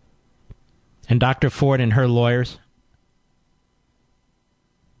 and Dr. Ford and her lawyers?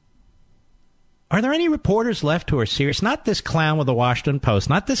 Are there any reporters left who are serious? Not this clown with the Washington Post.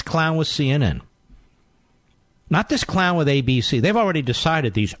 Not this clown with CNN. Not this clown with ABC. They've already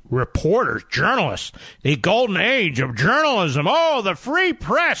decided, these reporters, journalists, the golden age of journalism. Oh, the free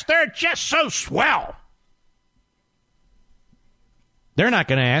press. They're just so swell. They're not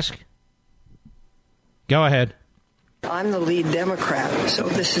going to ask. Go ahead. I'm the lead Democrat, so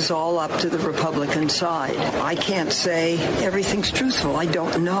this is all up to the Republican side. I can't say everything's truthful. I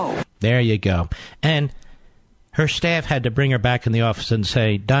don't know. There you go. And her staff had to bring her back in the office and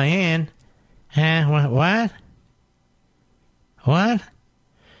say, Diane, what? What?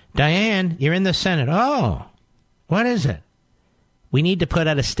 Diane, you're in the Senate. Oh, what is it? We need to put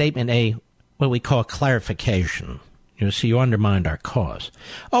out a statement, what we call clarification. You see, you undermined our cause.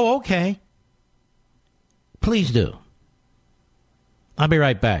 Oh, okay. Please do. I'll be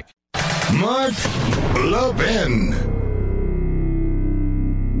right back. Mark Levin.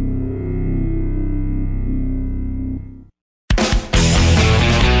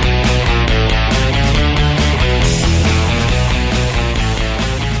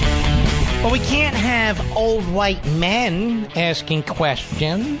 Well, we can't have old white men asking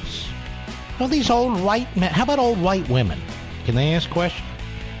questions. Well, these old white men. How about old white women? Can they ask questions?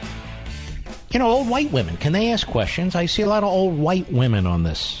 You know, old white women, can they ask questions? I see a lot of old white women on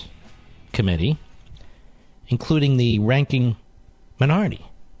this committee, including the ranking minority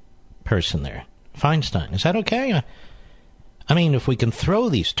person there, Feinstein. Is that okay? I mean, if we can throw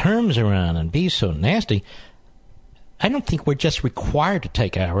these terms around and be so nasty, I don't think we're just required to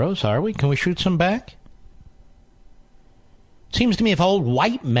take arrows, are we? Can we shoot some back? Seems to me if old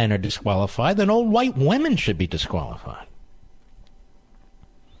white men are disqualified, then old white women should be disqualified.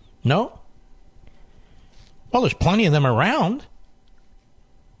 No? Well, there's plenty of them around.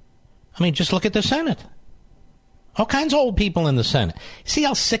 I mean, just look at the Senate. All kinds of old people in the Senate. See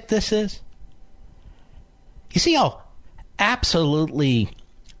how sick this is? You see how absolutely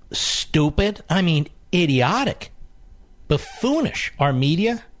stupid, I mean, idiotic, buffoonish our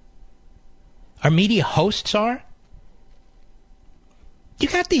media hosts are? You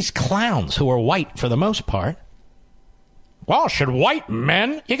got these clowns who are white for the most part. Well, should white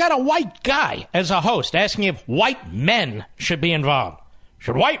men? You got a white guy as a host asking if white men should be involved.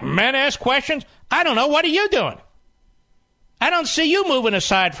 Should white men ask questions? I don't know. What are you doing? I don't see you moving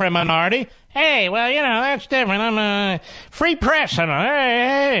aside for a minority. Hey, well, you know, that's different. I'm free press.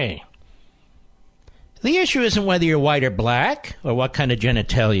 Hey. The issue isn't whether you're white or black or what kind of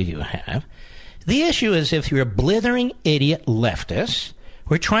genitalia you have. The issue is if you're a blithering idiot leftist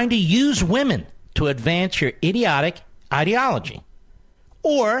who are trying to use women to advance your idiotic ideology.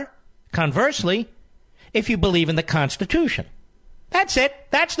 Or, conversely, if you believe in the Constitution. That's it.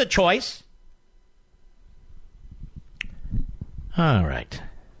 That's the choice. All right.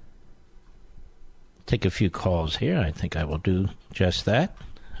 Take a few calls here. I think I will do just that.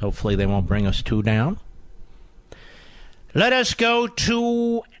 Hopefully they won't bring us two down. Let us go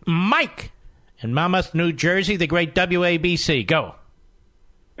to Mike in Monmouth, New Jersey, the great WABC. Go.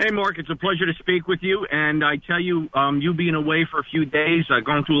 Hey, Mark, it's a pleasure to speak with you. And I tell you, you being away for a few days,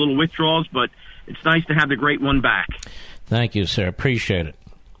 going through a little withdrawals, but it's nice to have the great one back. Thank you, sir. Appreciate it.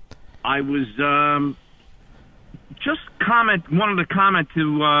 I was wanted to comment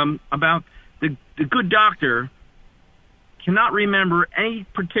to about the good doctor cannot remember any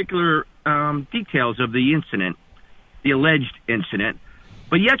particular details of the incident, the alleged incident,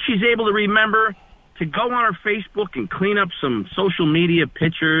 but yet she's able to remember to go on her Facebook and clean up some social media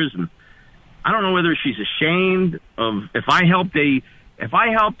pictures. And I don't know whether she's ashamed of if I helped a Wait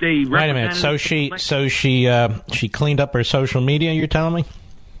a minute. So she cleaned up her social media, you're telling me?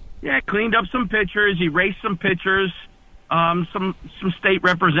 Yeah, cleaned up some pictures, erased some pictures, some state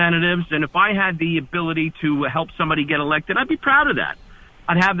representatives, and if I had the ability to help somebody get elected, I'd be proud of that.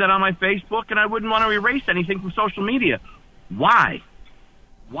 I'd have that on my Facebook, and I wouldn't want to erase anything from social media. Why?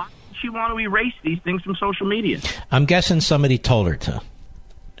 Why would she want to erase these things from social media? I'm guessing somebody told her to.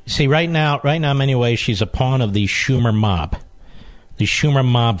 See, right now, in many ways, she's a pawn of the Schumer mob. The Schumer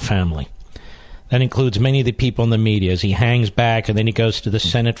mob family. That includes many of the people in the media as he hangs back and then he goes to the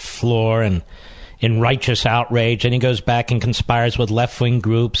Senate floor and in righteous outrage, and he goes back and conspires with left-wing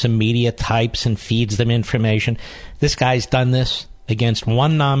groups and media types and feeds them information. This guy's done this against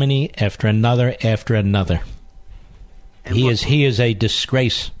one nominee after another after another. He is a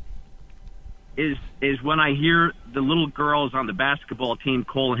disgrace. Is when I hear the little girls on the basketball team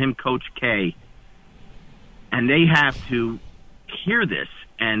calling him Coach K, and they have to hear this,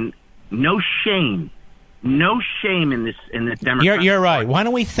 and no shame in the Democrat. You're right. Why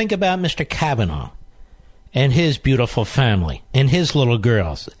don't we think about Mr. Kavanaugh and his beautiful family and his little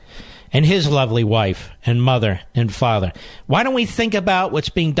girls and his lovely wife and mother and father? Why don't we think about what's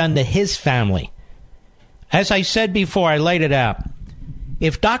being done to his family? As I said before, I laid it out.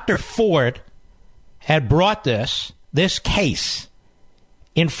 If Dr. Ford had brought this case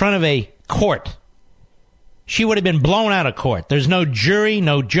in front of a court, she would have been blown out of court. There's no jury,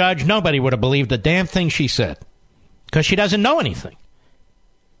 no judge. Nobody would have believed a damn thing she said because she doesn't know anything.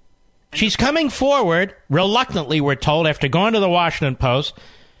 She's coming forward, reluctantly, we're told, after going to the Washington Post,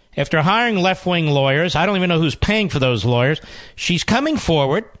 after hiring left-wing lawyers. I don't even know who's paying for those lawyers. She's coming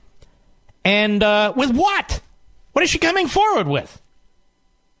forward, and with what? What is she coming forward with?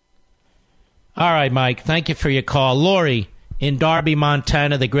 All right, Mike, thank you for your call. Lori in Darby,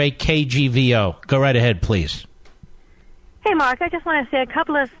 Montana, the great KGVO. Go right ahead, please. Hey, Mark, I just want to say a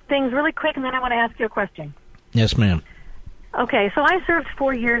couple of things really quick, and then I want to ask you a question. Yes, ma'am. Okay, so I served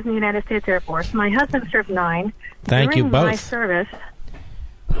 4 years in the United States Air Force. My husband served 9. Thank you both. During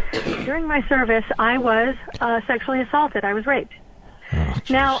my service, I was sexually assaulted. I was raped.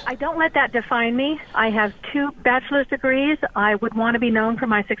 Now, I don't let that define me. I have 2 bachelor's degrees. I would want to be known for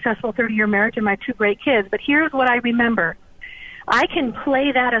my successful 30-year marriage and my 2 great kids. But here's what I remember. I can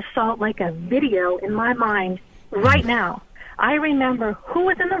play that assault like a video in my mind right now. I remember who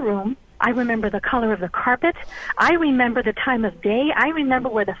was in the room. I remember the color of the carpet. I remember the time of day. I remember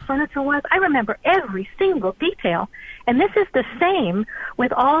where the furniture was. I remember every single detail. And this is the same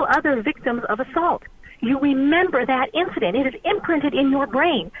with all other victims of assault. You remember that incident. It is imprinted in your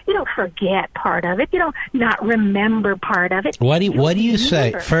brain. You don't forget part of it. You don't not remember part of it. What do you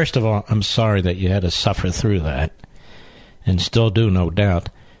say? First of all, I'm sorry that you had to suffer through that, and still do, no doubt.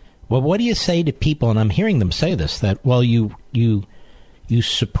 Well, what do you say to people, and I'm hearing them say this, that, well, you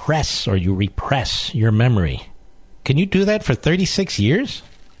suppress or you repress your memory. Can you do that for 36 years?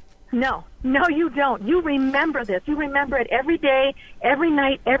 No, you don't. You remember this. You remember it every day, every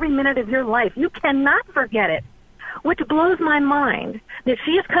night, every minute of your life. You cannot forget it, which blows my mind that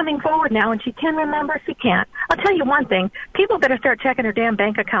she is coming forward now and she can remember, she can't. I'll tell you one thing. People better start checking their damn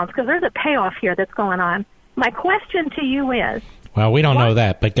bank accounts because there's a payoff here that's going on. My question to you is... Well, we don't know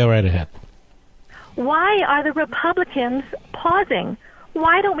that, but go right ahead. Why are the Republicans pausing?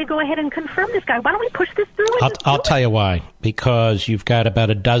 Why don't we go ahead and confirm this guy? Why don't we push this through? I'll tell you why. Because you've got about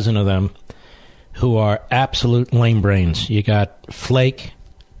a dozen of them who are absolute lame brains. You got Flake,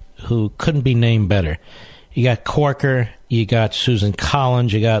 who couldn't be named better. You got Corker. You got Susan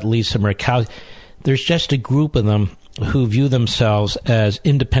Collins. You got Lisa Murkowski. There's just a group of them who view themselves as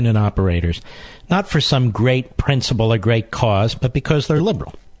independent operators, not for some great principle or great cause, but because they're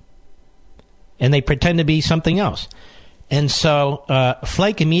liberal. And they pretend to be something else. And so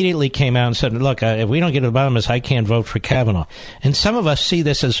Flake immediately came out and said, look, if we don't get to the bottom of this, I can't vote for Kavanaugh. And some of us see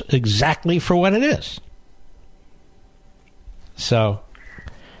this as exactly for what it is. So,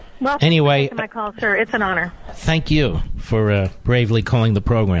 well, anyway. My call, sir. It's an honor. Thank you for bravely calling the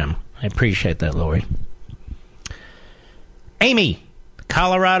program. I appreciate that, Lori. Amy,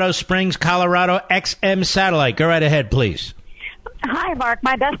 Colorado Springs, Colorado, XM Satellite. Go right ahead, please. Hi, Mark.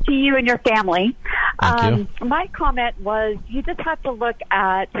 My best to you and your family. Thank you. My comment was you just have to look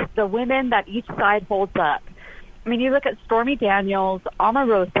at the women that each side holds up. I mean, you look at Stormy Daniels,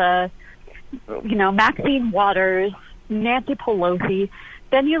 Omarosa, Maxine Waters, Nancy Pelosi.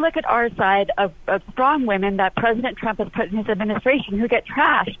 Then you look at our side of strong women that President Trump has put in his administration who get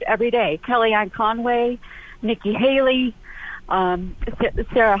trashed every day. Kellyanne Conway, Nikki Haley,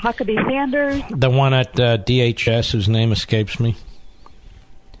 Sarah Huckabee Sanders. The one at DHS whose name escapes me.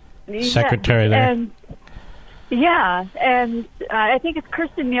 Secretary there. And I think it's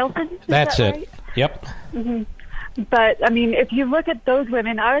Kirstjen Nielsen. That's that it. Right? Yep. Mm-hmm. But, I mean, if you look at those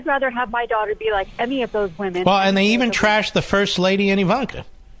women, I would rather have my daughter be like any of those women. Well, and they even trashed the First Lady and Ivanka.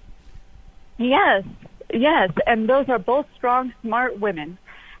 Yes. And those are both strong, smart women.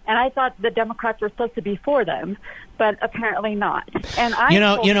 And I thought the Democrats were supposed to be for them, but apparently not. And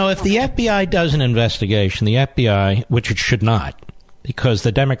if the FBI does an investigation, the FBI, which it should not, because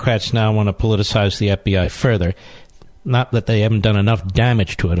the Democrats now want to politicize the FBI further, not that they haven't done enough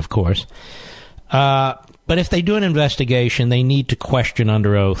damage to it, of course. But if they do an investigation, they need to question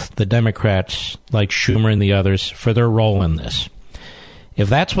under oath the Democrats, like Schumer and the others, for their role in this. If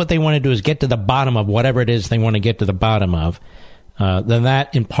that's what they want to do is get to the bottom of whatever it is they want to get to the bottom of, then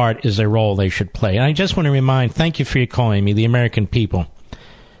that, in part, is a role they should play. And I just want to remind, thank you for your calling me, the American people.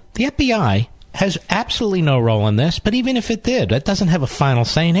 The FBI has absolutely no role in this, but even if it did, that doesn't have a final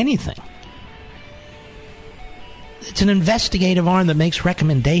say in anything. It's an investigative arm that makes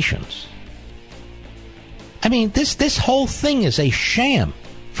recommendations. I mean, this whole thing is a sham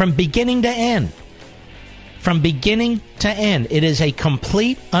from beginning to end. from beginning to end. It is a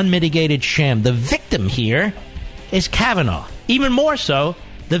complete, unmitigated sham. The victim here is Kavanaugh. Even more so,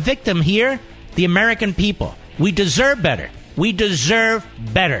 the victim here, the American people. We deserve better. We deserve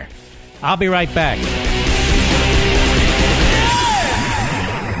better. I'll be right back.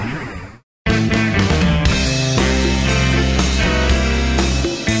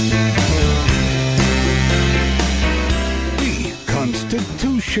 The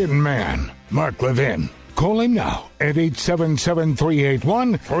Constitution Man, Mark Levin. Call him now at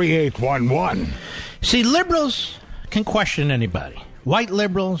 877-381-3811. See, liberals can question anybody. White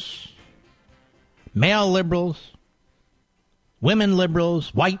liberals, male liberals, women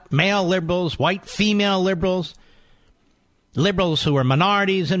liberals, white male liberals, white female liberals, liberals who are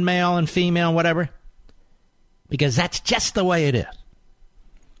minorities and male and female, whatever. Because that's just the way it is.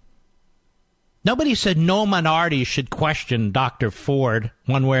 Nobody said no minorities should question Dr. Ford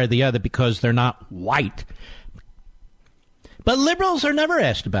one way or the other because they're not white. But liberals are never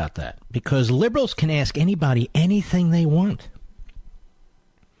asked about that because liberals can ask anybody anything they want.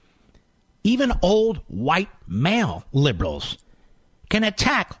 Even old white male liberals can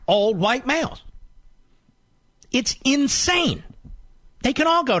attack old white males. It's insane. They can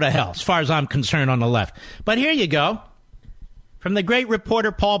all go to hell as far as I'm concerned on the left. But here you go. From the great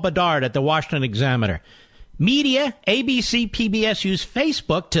reporter Paul Bedard at the Washington Examiner. Media, ABC, PBS use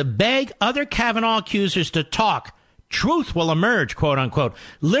Facebook to beg other Kavanaugh accusers to talk. Truth will emerge, quote unquote.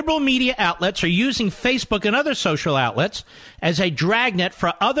 Liberal media outlets are using Facebook and other social outlets as a dragnet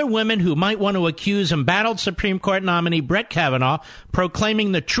for other women who might want to accuse embattled Supreme Court nominee Brett Kavanaugh,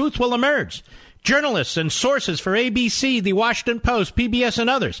 proclaiming the truth will emerge. Journalists and sources for ABC, The Washington Post, PBS,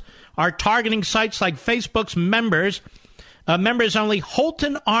 and others are targeting sites like Facebook's members-only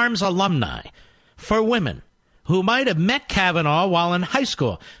Holton Arms alumni for women who might have met Kavanaugh while in high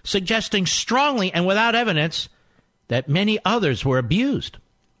school, suggesting strongly and without evidence that many others were abused.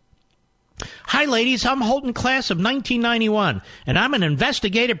 Hi, ladies. I'm Holton, class of 1991, and I'm an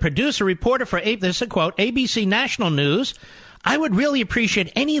investigative producer reporter for, this is a quote, ABC National News. I would really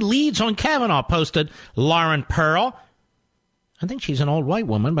appreciate any leads on Kavanaugh, posted Lauren Pearl. I think she's an old white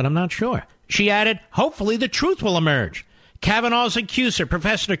woman, but I'm not sure. She added, hopefully the truth will emerge. Kavanaugh's accuser,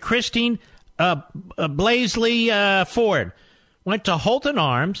 Professor Christine Blasey Ford, went to Holton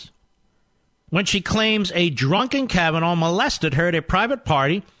Arms when she claims a drunken Kavanaugh molested her at a private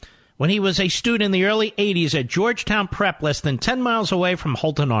party when he was a student in the early 80s at Georgetown Prep, less than 10 miles away from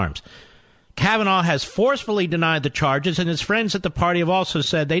Holton Arms. Kavanaugh has forcefully denied the charges, and his friends at the party have also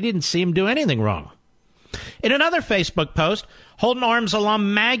said they didn't see him do anything wrong. In another Facebook post, Holton Arms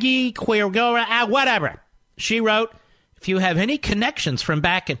alum Maggie Quirgora, whatever, she wrote, if you have any connections from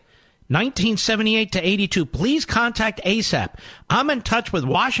back in 1978 to 82, please contact ASAP. I'm in touch with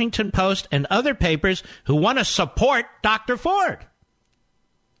Washington Post and other papers who want to support Dr. Ford.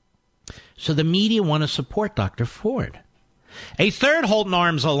 So the media want to support Dr. Ford. A third Holton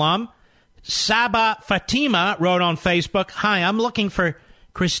Arms alum, Saba Fatima, wrote on Facebook, hi, I'm looking for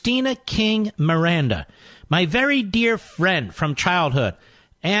Christina King Miranda, my very dear friend from childhood.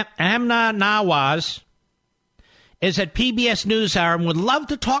 Amna Nawaz is at PBS NewsHour and would love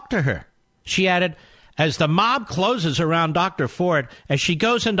to talk to her. She added, as the mob closes around Dr. Ford, as she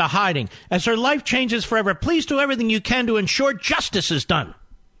goes into hiding, as her life changes forever, please do everything you can to ensure justice is done.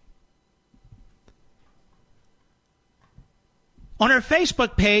 On her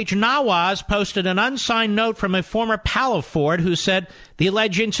Facebook page, Nawaz posted an unsigned note from a former pal of Ford who said the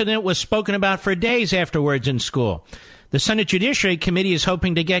alleged incident was spoken about for days afterwards in school. The Senate Judiciary Committee is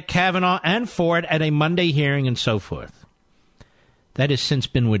hoping to get Kavanaugh and Ford at a Monday hearing and so forth. That has since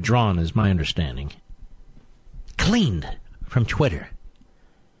been withdrawn, is my understanding. Cleaned from Twitter.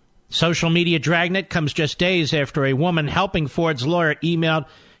 Social media dragnet comes just days after a woman helping Ford's lawyer emailed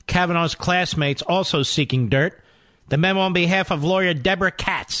Kavanaugh's classmates also seeking dirt. The memo on behalf of lawyer Deborah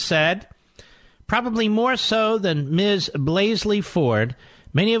Katz said, probably more so than Ms. Blasey Ford,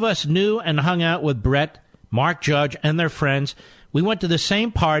 many of us knew and hung out with Brett, Mark Judge, and their friends. We went to the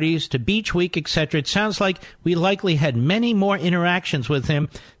same parties, to Beach Week, etc. It sounds like we likely had many more interactions with him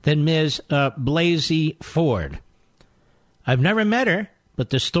than Ms. Blasey Ford. I've never met her, but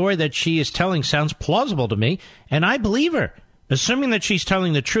the story that she is telling sounds plausible to me, and I believe her. Assuming that she's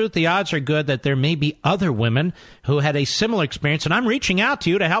telling the truth, the odds are good that there may be other women who had a similar experience, and I'm reaching out to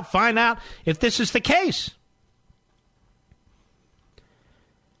you to help find out if this is the case.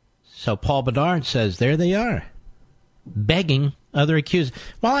 So Paul Bedard says, there they are, begging other accusers.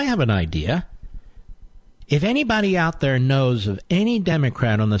 Well, I have an idea. If anybody out there knows of any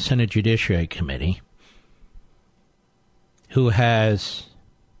Democrat on the Senate Judiciary Committee who has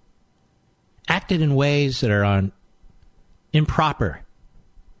acted in ways that are improper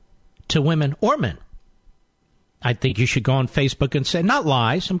to women or men, I think you should go on Facebook and say, not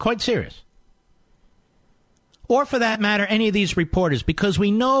lies, I'm quite serious. Or for that matter, any of these reporters, because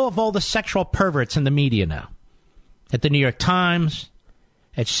we know of all the sexual perverts in the media now. At the New York Times,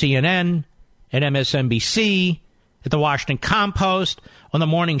 at CNN, at MSNBC, at the Washington Compost, on the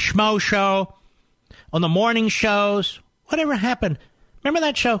Morning Schmo Show, on the morning shows. Whatever happened? Remember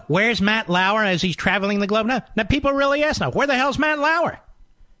that show, Where's Matt Lauer, as he's traveling the globe? Now people really ask now, where the hell's Matt Lauer?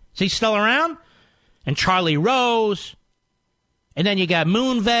 Is he still around? And Charlie Rose. And then you got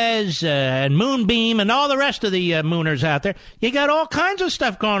Moonves and Moonbeam and all the rest of the mooners out there. You got all kinds of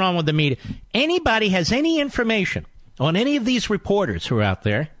stuff going on with the media. Anybody has any information on any of these reporters who are out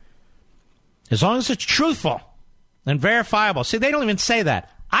there, as long as it's truthful and verifiable. See, they don't even say that.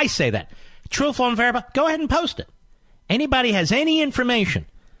 I say that. Truthful and verifiable. Go ahead and post it. Anybody has any information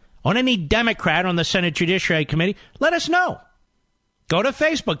on any Democrat on the Senate Judiciary Committee, let us know. Go to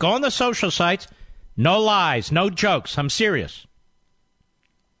Facebook. Go on the social sites. No lies. No jokes. I'm serious.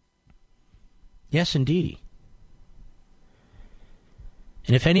 Yes, indeed.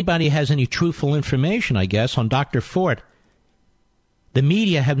 And if anybody has any truthful information, I guess, on Dr. Ford, the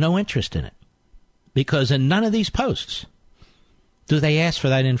media have no interest in it. Because in none of these posts do they ask for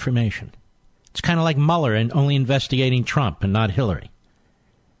that information. It's kind of like Mueller and only investigating Trump and not Hillary.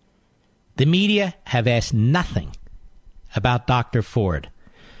 The media have asked nothing about Dr. Ford.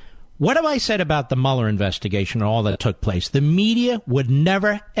 What have I said about the Mueller investigation and all that took place? The media would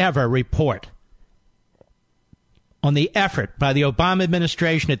never, ever report on the effort by the Obama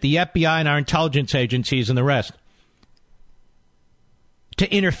administration at the FBI and our intelligence agencies and the rest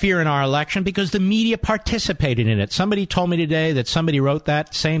to interfere in our election because the media participated in it. Somebody told me today that somebody wrote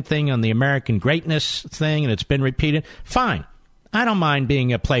that same thing on the American greatness thing and it's been repeated. Fine. I don't mind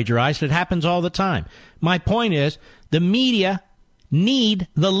being plagiarized. It happens all the time. My point is the media need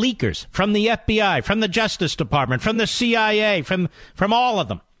the leakers from the FBI, from the Justice Department, from the CIA, from all of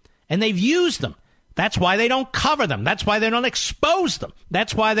them. And they've used them. That's why they don't cover them. That's why they don't expose them.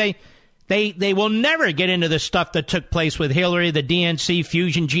 That's why they will never get into the stuff that took place with Hillary, the DNC,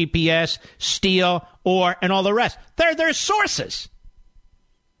 Fusion GPS, Steele, and all the rest. They're their sources.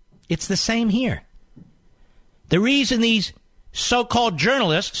 It's the same here. The reason these so-called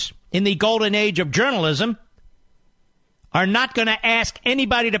journalists in the golden age of journalism are not going to ask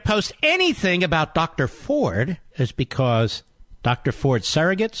anybody to post anything about Dr. Ford is because Dr. Ford's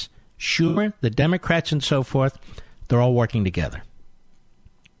surrogates, Schumer, the Democrats, and so forth, they're all working together.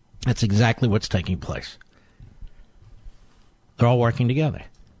 That's exactly what's taking place. They're all working together.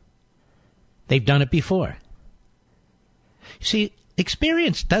 They've done it before. See,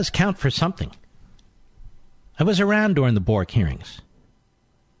 experience does count for something. I was around during the Bork hearings.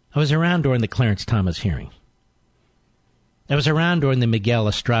 I was around during the Clarence Thomas hearing. I was around during the Miguel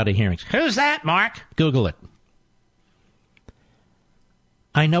Estrada hearings. Who's that, Mark? Google it.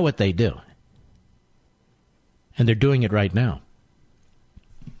 I know what they do. And they're doing it right now.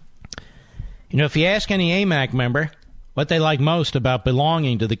 You know, if you ask any AMAC member what they like most about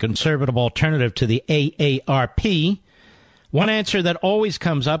belonging to the conservative alternative to the AARP, one answer that always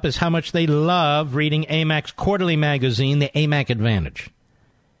comes up is how much they love reading AMAC's quarterly magazine, the AMAC Advantage.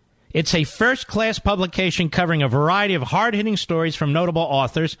 It's a first-class publication covering a variety of hard-hitting stories from notable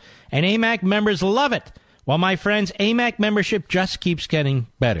authors, and AMAC members love it. While my friends, AMAC membership just keeps getting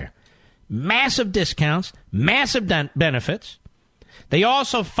better. Massive discounts, massive benefits. They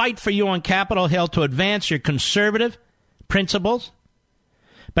also fight for you on Capitol Hill to advance your conservative principles.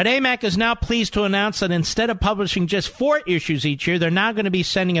 But AMAC is now pleased to announce that instead of publishing just 4 issues each year, they're now going to be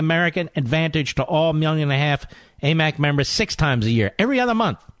sending American Advantage to all 1.5 million AMAC members 6 times a year, every other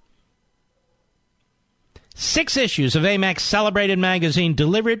month. 6 issues of AMAC's celebrated magazine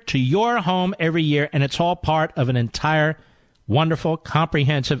delivered to your home every year, and it's all part of an entire wonderful,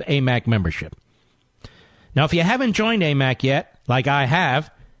 comprehensive AMAC membership. Now, if you haven't joined AMAC yet, like I have,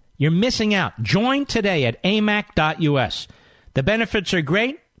 you're missing out. Join today at amac.us. The benefits are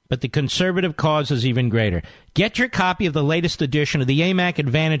great, but the conservative cause is even greater. Get your copy of the latest edition of the AMAC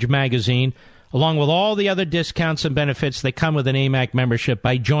Advantage magazine, along with all the other discounts and benefits that come with an AMAC membership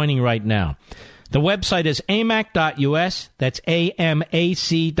by joining right now. The website is amac.us. That's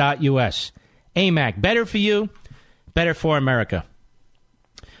amac.us. AMAC, better for you, better for America.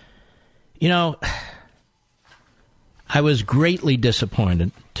 You know, I was greatly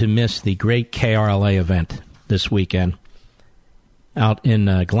disappointed to miss the great KRLA event this weekend out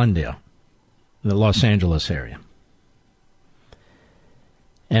in Glendale, the Los Angeles area.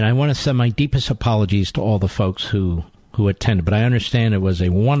 And I want to send my deepest apologies to all the folks who who attended, but I understand it was a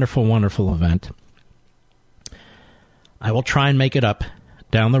wonderful, wonderful event. I will try and make it up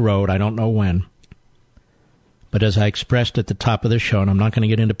down the road. I don't know when. But as I expressed at the top of the show, and I'm not going to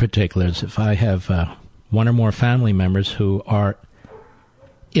get into particulars, if I have one or more family members who are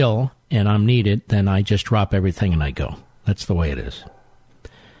ill and I'm needed, then I just drop everything and I go. That's the way it is.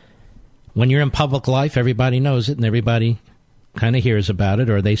 When you're in public life, everybody knows it and everybody kind of hears about it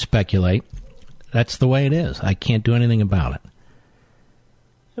or they speculate. That's the way it is. I can't do anything about it.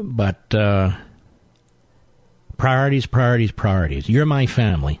 But priorities, priorities, priorities. You're my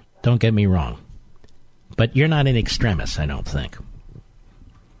family. Don't get me wrong. But you're not in extremis, I don't think.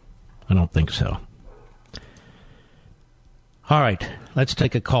 I don't think so. All right, let's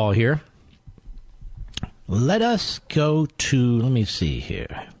take a call here. Let us go to, let me see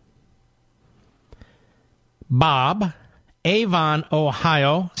here. Bob, Avon,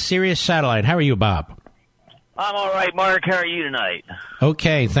 Ohio, Sirius Satellite. How are you, Bob? I'm all right, Mark. How are you tonight?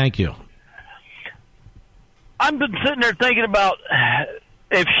 Okay, thank you. I've been sitting there thinking about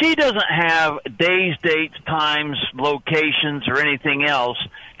if she doesn't have days, dates, times, locations, or anything else,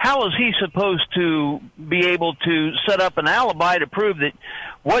 how is he supposed to be able to set up an alibi to prove that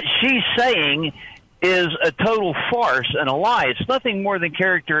what she's saying is a total farce and a lie? It's nothing more than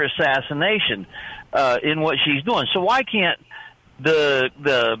character assassination in what she's doing. So why can't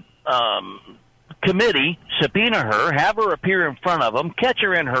the committee subpoena her, have her appear in front of them, catch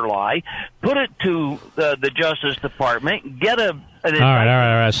her in her lie, put it to the Justice Department, get a... All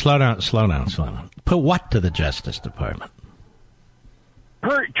right. Slow down. Put what to the Justice Department?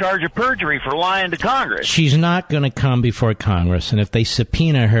 Charge of perjury for lying to Congress. She's not going to come before Congress, and if they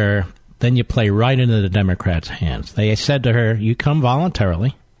subpoena her, then you play right into the Democrats' hands. They said to her, you come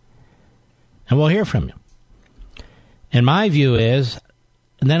voluntarily, and we'll hear from you. And my view is,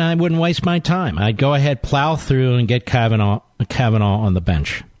 then I wouldn't waste my time. I'd go ahead, plow through, and get Kavanaugh on the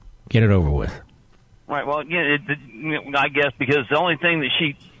bench. Get it over with. Right. Well, I guess because the only thing that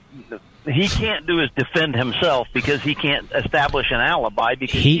he can't do is defend himself because he can't establish an alibi.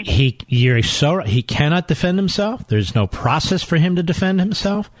 Because he cannot defend himself. There's no process for him to defend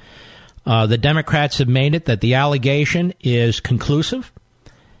himself. The Democrats have made it that the allegation is conclusive.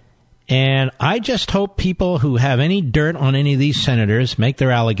 And I just hope people who have any dirt on any of these senators make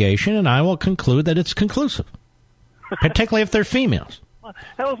their allegation, and I will conclude that it's conclusive, particularly if they're females.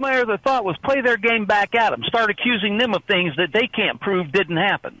 That was my other thought, was play their game back at them. Start accusing them of things that they can't prove didn't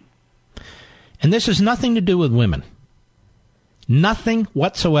happen. And this has nothing to do with women. Nothing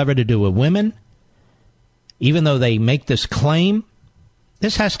whatsoever to do with women. Even though they make this claim,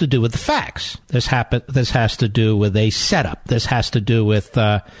 this has to do with the facts. This has to do with a setup. This has to do with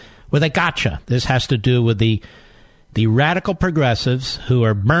a gotcha. This has to do with the radical progressives who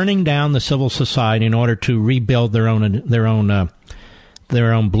are burning down the civil society in order to rebuild their own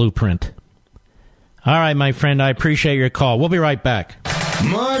blueprint. All right, my friend, I appreciate your call. We'll be right back.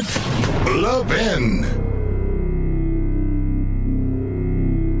 Mark Levin.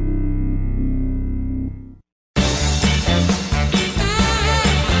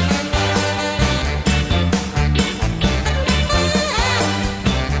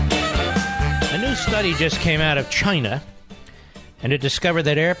 A new study just came out of China, and it discovered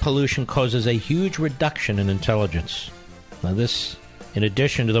that air pollution causes a huge reduction in intelligence. Now, this in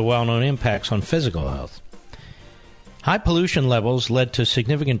addition to the well-known impacts on physical health. High pollution levels led to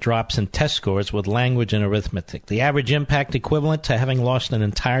significant drops in test scores with language and arithmetic, the average impact equivalent to having lost an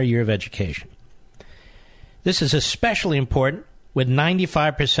entire year of education. This is especially important with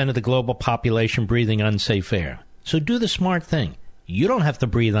 95% of the global population breathing unsafe air. So do the smart thing. You don't have to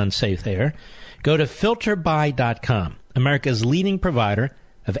breathe unsafe air. Go to filterby.com, America's leading provider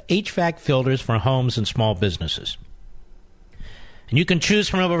of HVAC filters for homes and small businesses. And you can choose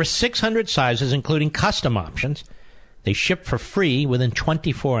from over 600 sizes, including custom options. They ship for free within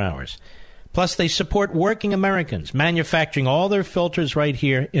 24 hours. Plus, they support working Americans, manufacturing all their filters right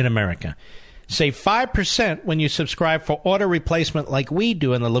here in America. Save 5% when you subscribe for auto replacement like we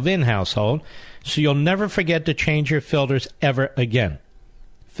do in the Levin household, so you'll never forget to change your filters ever again.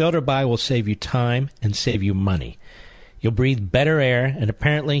 FilterBuy will save you time and save you money. You'll breathe better air and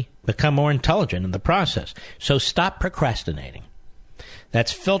apparently become more intelligent in the process. So stop procrastinating.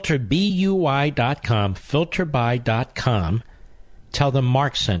 That's filterbuy.com, filterbuy.com. Tell them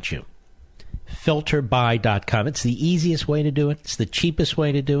Mark sent you. Filterbuy.com. It's the easiest way to do it. It's the cheapest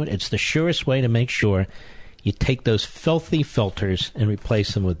way to do it. It's the surest way to make sure you take those filthy filters and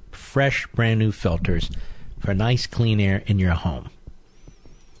replace them with fresh, brand new filters for nice, clean air in your home.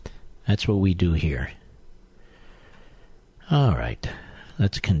 That's what we do here. All right.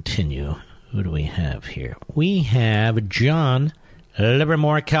 Let's continue Who do we have here? We have John,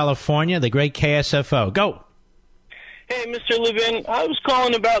 Livermore, California, the great KSFO. Go. Hey, Mr. Levin, I was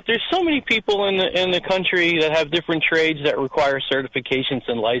calling about, there's so many people in the country that have different trades that require certifications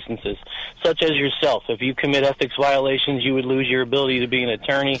and licenses, such as yourself. If you commit ethics violations, you would lose your ability to be an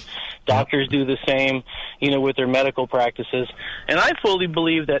attorney. Doctors do the same, with their medical practices. And I fully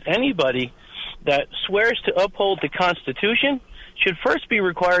believe that anybody that swears to uphold the Constitution should first be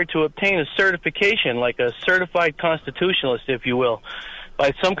required to obtain a certification, like a certified constitutionalist, if you will,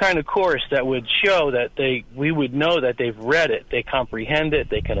 by some kind of course that would show that we would know that they've read it, they comprehend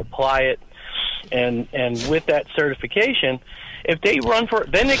it, they can apply it, and with that certification, if they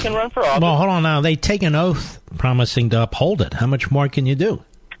then they can run for office. Well, hold on now. They take an oath promising to uphold it. How much more can you do?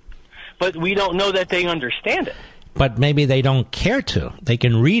 But we don't know that they understand it. But maybe they don't care to. They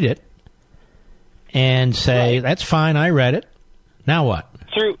can read it and say, right, that's fine, I read it. Now what?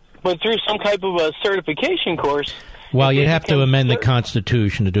 Through some type of a certification course. Well, you'd have to amend the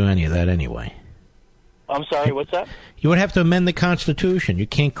Constitution to do any of that anyway. I'm sorry, what's that? You would have to amend the Constitution. You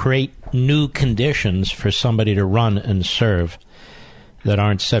can't create new conditions for somebody to run and serve that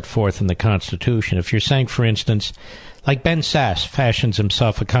aren't set forth in the Constitution. If you're saying, for instance, like Ben Sasse fashions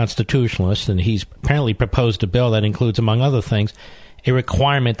himself a constitutionalist, and he's apparently proposed a bill that includes, among other things, a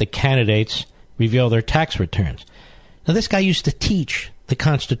requirement that candidates reveal their tax returns. Now, this guy used to teach the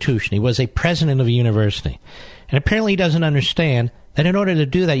Constitution. He was a president of a university. And apparently he doesn't understand that in order to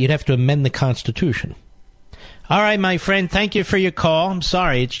do that, you'd have to amend the Constitution. All right, my friend, thank you for your call. I'm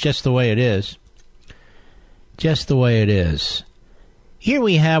sorry, it's just the way it is. Just the way it is. Here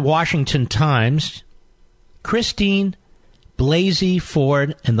we have Washington Times, Christine Blasey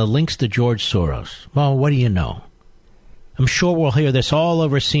Ford, and the links to George Soros. Well, what do you know? I'm sure we'll hear this all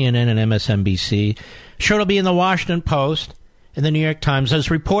over CNN and MSNBC. Sure, it'll be in the Washington Post and the New York Times.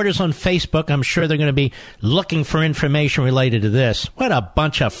 As reporters on Facebook, I'm sure they're going to be looking for information related to this. What a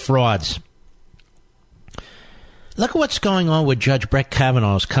bunch of frauds. Look at what's going on with Judge Brett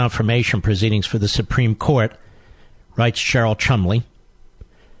Kavanaugh's confirmation proceedings for the Supreme Court, writes Cheryl Chumley.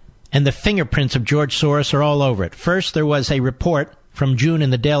 And the fingerprints of George Soros are all over it. First, there was a report from June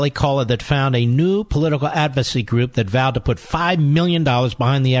in the Daily Caller that found a new political advocacy group that vowed to put $5 million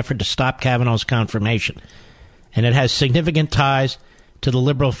behind the effort to stop Kavanaugh's confirmation. And it has significant ties to the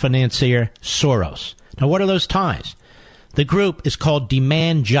liberal financier Soros. Now, what are those ties? The group is called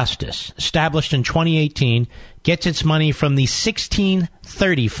Demand Justice, established in 2018, gets its money from the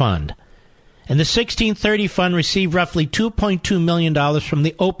 1630 Fund. And the 1630 Fund received roughly $2.2 million from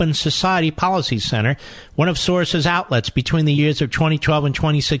the Open Society Policy Center, one of Soros's outlets between the years of 2012 and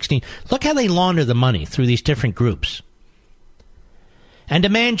 2016. Look how they launder the money through these different groups. And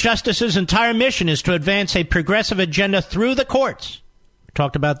Demand Justice's entire mission is to advance a progressive agenda through the courts. We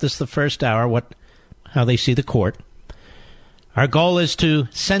talked about this the first hour, how they see the court. Our goal is to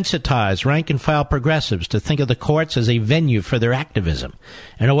sensitize rank-and-file progressives to think of the courts as a venue for their activism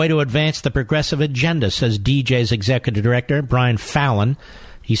and a way to advance the progressive agenda, says DJ's executive director, Brian Fallon.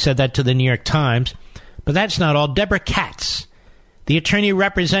 He said that to the New York Times. But that's not all. Deborah Katz, the attorney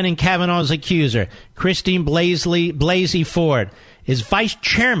representing Kavanaugh's accuser, Christine Blasey Ford, is vice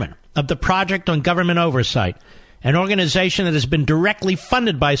chairman of the Project on Government Oversight, an organization that has been directly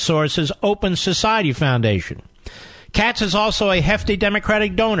funded by Soros's Open Society Foundation. Katz is also a hefty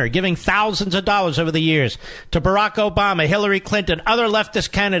Democratic donor, giving thousands of dollars over the years to Barack Obama, Hillary Clinton, other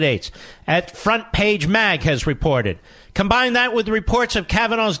leftist candidates, at Front Page Mag has reported. Combine that with reports of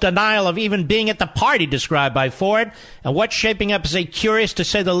Kavanaugh's denial of even being at the party described by Ford, and what's shaping up as a curious, to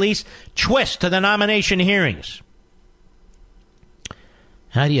say the least, twist to the nomination hearings.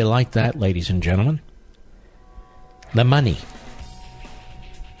 How do you like that, ladies and gentlemen? The money.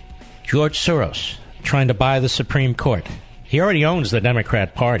 George Soros trying to buy the Supreme Court. He already owns the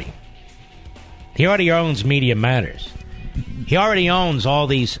Democrat Party. He already owns Media Matters. He already owns all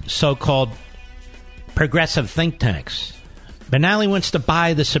these so-called progressive think tanks. But now he wants to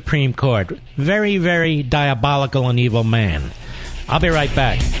buy the Supreme Court. Very, very diabolical and evil man. I'll be right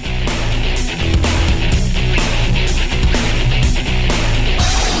back.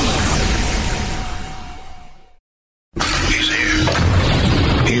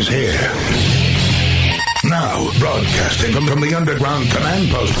 He's here. Now, broadcasting from the underground command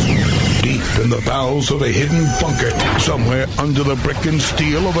post, deep in the bowels of a hidden bunker, somewhere under the brick and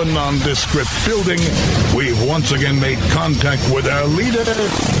steel of a nondescript building, we've once again made contact with our leader,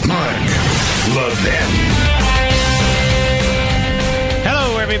 Mark Levin.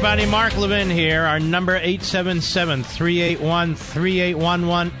 Hello, everybody. Mark Levin here. Our number,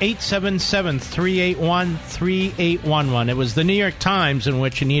 877-381-3811, 877-381-3811. It was the New York Times in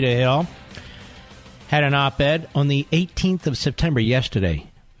which Anita Hill had an op-ed on the 18th of September, yesterday.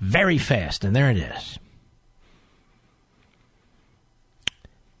 Very fast, and there it is.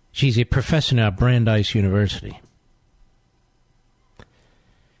 She's a professor now at Brandeis University.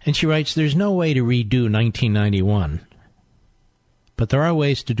 And she writes, there's no way to redo 1991, but there are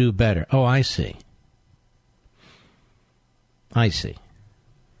ways to do better. Oh, I see. I see.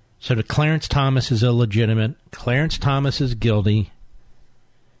 So that Clarence Thomas is illegitimate. Clarence Thomas is guilty.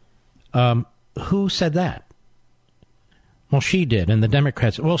 Who said that? Well, she did, and the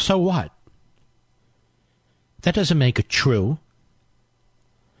Democrats. Well, so what? That doesn't make it true.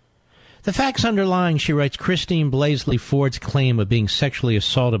 The facts underlying, she writes, Christine Blasey Ford's claim of being sexually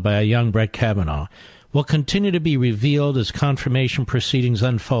assaulted by a young Brett Kavanaugh will continue to be revealed as confirmation proceedings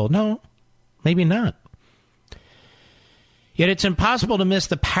unfold. No, maybe not. Yet it's impossible to miss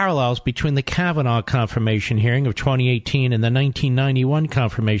the parallels between the Kavanaugh confirmation hearing of 2018 and the 1991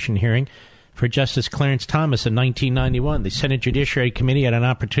 confirmation hearing for Justice Clarence Thomas in 1991. The Senate Judiciary Committee had an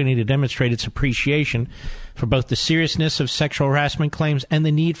opportunity to demonstrate its appreciation for both the seriousness of sexual harassment claims and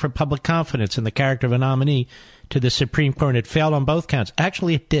the need for public confidence in the character of a nominee to the Supreme Court. It failed on both counts.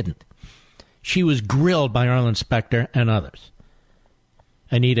 Actually, it didn't. She was grilled by Arlen Specter and others.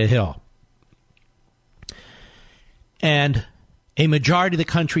 Anita Hill. And a majority of the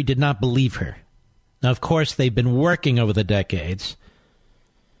country did not believe her. Now, of course, they've been working over the decades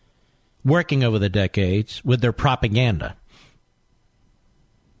with their propaganda.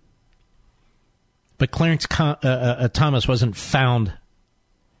 But Clarence Thomas wasn't found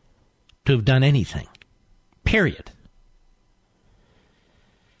to have done anything. Period.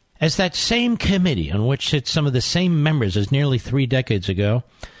 As that same committee, on which sit some of the same members as nearly 3 decades ago,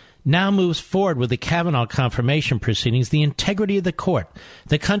 now moves forward with the Kavanaugh confirmation proceedings, the integrity of the court,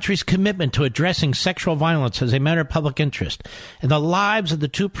 the country's commitment to addressing sexual violence as a matter of public interest, and the lives of the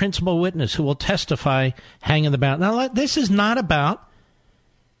 2 principal witnesses who will testify hang in the balance. Now, this is not about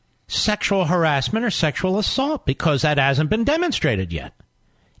sexual harassment or sexual assault, because that hasn't been demonstrated yet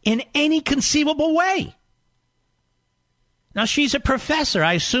in any conceivable way. Now, she's a professor,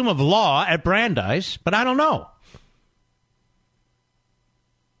 I assume, of law at Brandeis, but I don't know.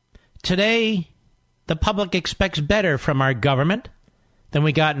 Today, the public expects better from our government than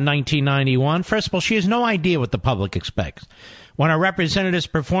we got in 1991. First of all, she has no idea what the public expects. When our representatives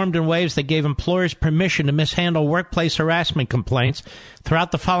performed in ways that gave employers permission to mishandle workplace harassment complaints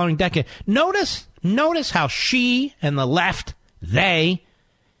throughout the following decade. Notice how she and the left, they,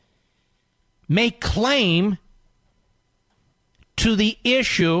 make claim to the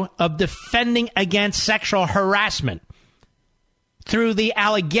issue of defending against sexual harassment through the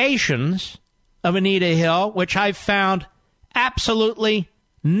allegations of Anita Hill, which I found absolutely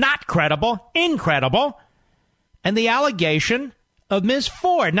not credible, incredible, and the allegation of Ms.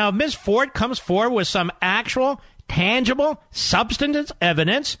 Ford. Now, if Ms. Ford comes forward with some actual, tangible, substantive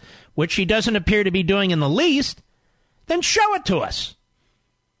evidence, which she doesn't appear to be doing in the least, then show it to us.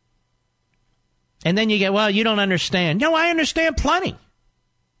 And then you get, well, you don't understand. No, I understand plenty.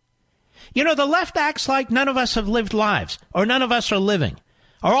 You know, the left acts like none of us have lived lives, or none of us are living,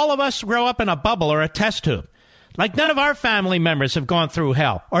 or all of us grow up in a bubble or a test tube. Like none of our family members have gone through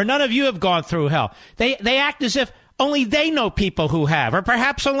hell, or none of you have gone through hell. They act as if only they know people who have, or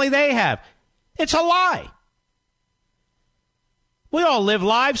perhaps only they have. It's a lie. We all live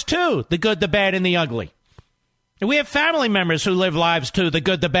lives too, the good, the bad, and the ugly. And we have family members who live lives too, the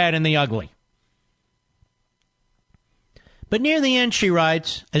good, the bad, and the ugly. But near the end, she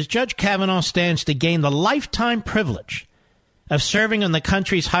writes, as Judge Kavanaugh stands to gain the lifetime privilege of serving on the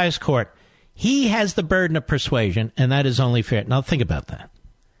country's highest court, he has the burden of persuasion, and that is only fair. Now, think about that.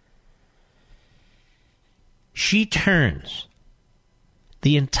 She turns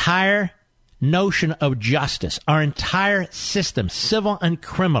the entire notion of justice, our entire system, civil and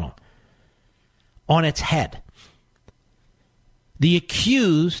criminal, on its head. The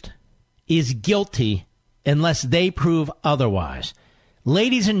accused is guilty unless they prove otherwise.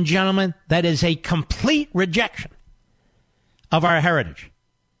 Ladies and gentlemen, that is a complete rejection of our heritage.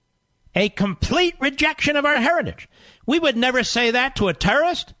 A complete rejection of our heritage. We would never say that to a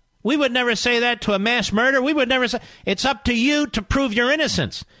terrorist. We would never say that to a mass murder. We would never say, it's up to you to prove your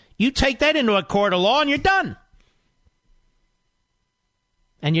innocence. You take that into a court of law and you're done.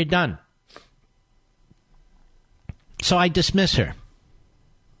 And you're done. So I dismiss her,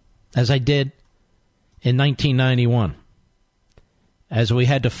 as I did in 1991, as we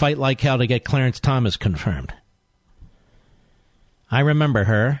had to fight like hell to get Clarence Thomas confirmed. I remember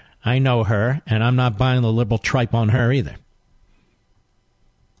her, I know her, and I'm not buying the liberal tripe on her either.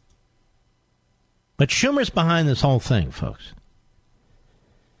 But Schumer's behind this whole thing, folks.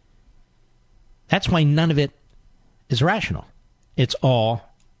 That's why none of it is rational. It's all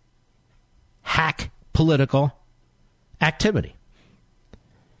hack political activity.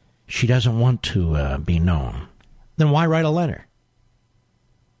 She doesn't want to be known. Then why write a letter?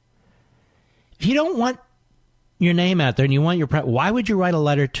 If you don't want your name out there and you want your why would you write a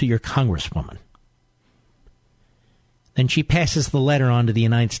letter to your congresswoman? Then she passes the letter on to the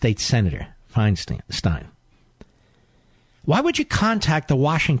United States Senator Feinstein. Why would you contact the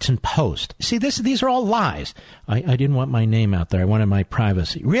Washington Post? See, these are all lies. I didn't want my name out there. I wanted my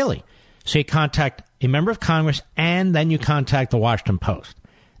privacy. Really? So you contact a member of Congress and then you contact the Washington Post.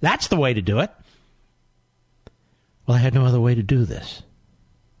 That's the way to do it. Well, I had no other way to do this.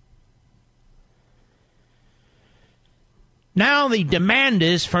 Now the demand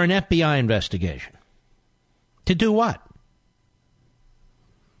is for an FBI investigation. To do what?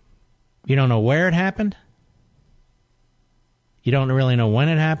 You don't know where it happened? You don't really know when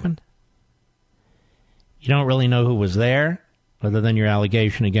it happened? You don't really know who was there, other than your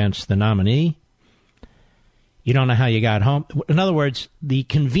allegation against the nominee? You don't know how you got home? In other words, the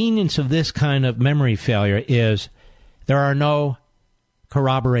convenience of this kind of memory failure is there are no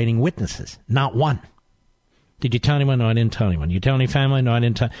corroborating witnesses. Not one. Did you tell anyone? No, I didn't tell anyone. You tell any family? No, I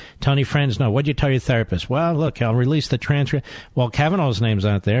didn't tell any friends? No. What'd you tell your therapist? Well, look, I'll release the transcript. Well, Kavanaugh's name's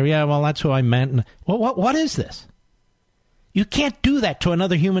out there. Yeah, well, that's who I meant. Well, what is this? You can't do that to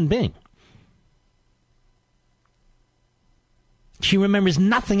another human being. She remembers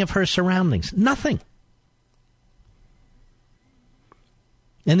nothing of her surroundings. Nothing.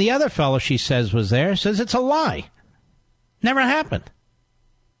 And the other fellow she says was there says it's a lie. Never happened.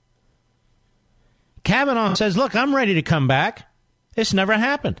 Kavanaugh says, look, I'm ready to come back. This never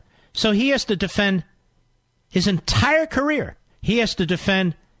happened. So he has to defend his entire career. He has to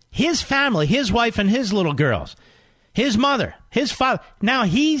defend his family, his wife and his little girls, his mother, his father. Now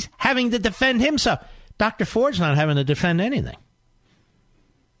he's having to defend himself. Dr. Ford's not having to defend anything.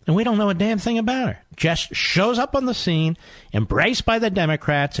 And we don't know a damn thing about her. Just shows up on the scene, embraced by the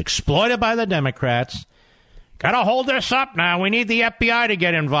Democrats, exploited by the Democrats. Got to hold this up now. We need the FBI to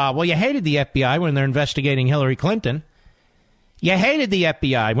get involved. Well, you hated the FBI when they're investigating Hillary Clinton. You hated the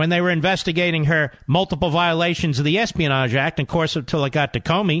FBI when they were investigating her multiple violations of the Espionage Act, and of course, until it got to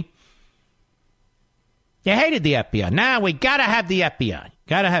Comey. You hated the FBI. Now we got to have the FBI.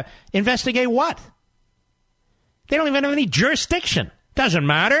 Got to have... Investigate what? They don't even have any jurisdiction. Doesn't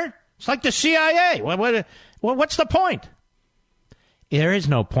matter. It's like the CIA. What's the point? There is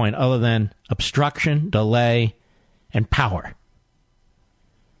no point other than obstruction, delay, and power.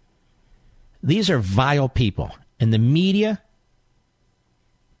 These are vile people. And the media,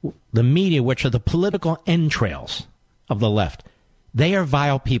 which are the political entrails of the left, they are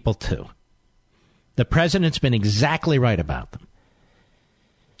vile people too. The president's been exactly right about them.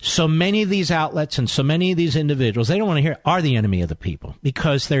 So many of these outlets and so many of these individuals, they don't want to hear, are the enemy of the people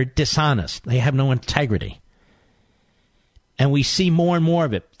because they're dishonest. They have no integrity. And we see more and more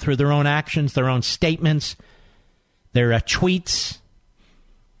of it through their own actions, their own statements, their tweets.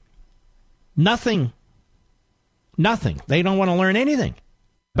 Nothing. They don't want to learn anything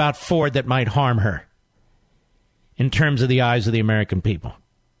about Ford that might harm her in terms of the eyes of the American people.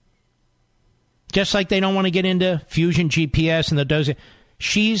 Just like they don't want to get into Fusion GPS and the dossier.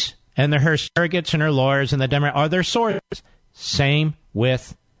 She's, and her surrogates and her lawyers and the Democrats are their sources. Same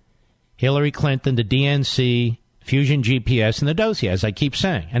with Hillary Clinton, the DNC, Fusion GPS, and the dossier, as I keep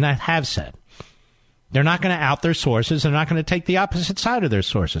saying, and I have said. They're not going to out their sources. They're not going to take the opposite side of their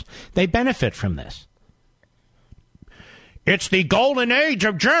sources. They benefit from this. It's the golden age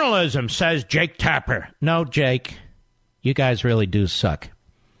of journalism, says Jake Tapper. No, Jake, you guys really do suck.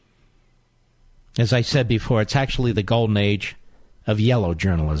 As I said before, it's actually the golden age of yellow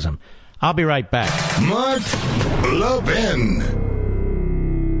journalism. I'll be right back. Mark Levin.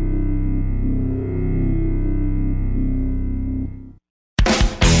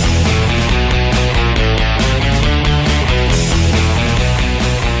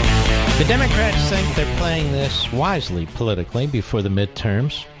 The Democrats think they're playing this wisely politically before the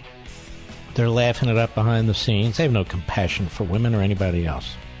midterms. They're laughing it up behind the scenes. They have no compassion for women or anybody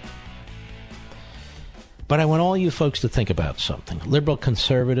else. But I want all you folks to think about something. Liberal,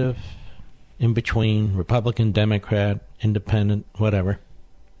 conservative, in between, Republican, Democrat, independent, whatever.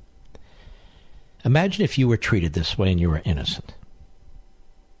 Imagine if you were treated this way and you were innocent.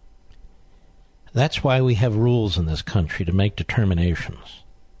 That's why we have rules in this country to make determinations.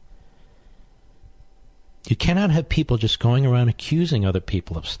 You cannot have people just going around accusing other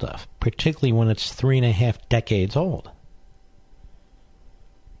people of stuff, particularly when it's 3.5 decades old.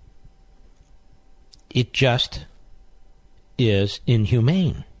 It just is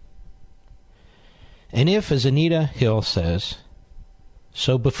inhumane. And if, as Anita Hill says,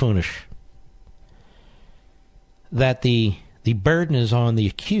 so buffoonish, that the burden is on the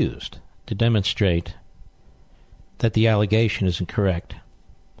accused to demonstrate that the allegation isn't correct,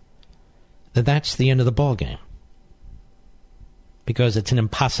 then that's the end of the ballgame. Because it's an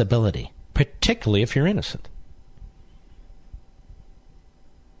impossibility, particularly if you're innocent.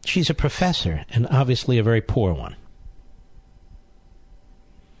 She's a professor, and obviously a very poor one.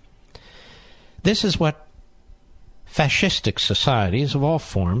 This is what fascistic societies of all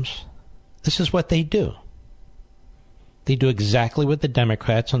forms, this is what they do. They do exactly what the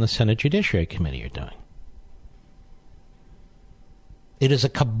Democrats on the Senate Judiciary Committee are doing. It is a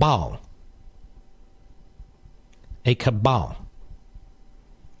cabal. A cabal.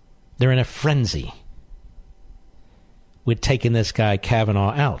 They're in a frenzy with taking this guy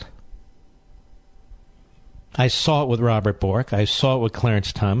Kavanaugh out. I saw it with Robert Bork. I saw it with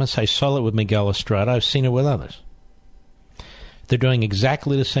Clarence Thomas. I saw it with Miguel Estrada. I've seen it with others. They're doing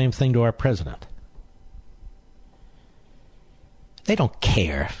exactly the same thing to our president. They don't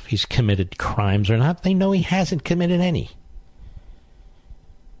care if he's committed crimes or not. They know he hasn't committed any.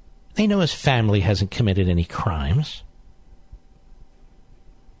 They know his family hasn't committed any crimes.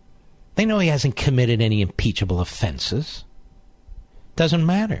 They know he hasn't committed any impeachable offenses. Doesn't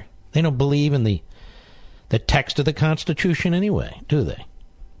matter. They don't believe in the text of the Constitution anyway, do they?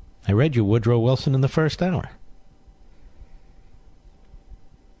 I read you Woodrow Wilson in the first hour.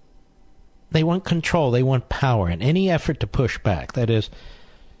 They want control. They want power. And any effort to push back, that is,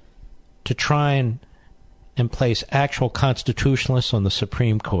 to try and place actual constitutionalists on the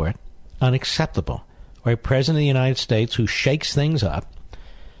Supreme Court, unacceptable. Or a president of the United States who shakes things up,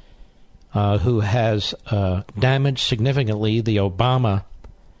 who has damaged significantly the Obama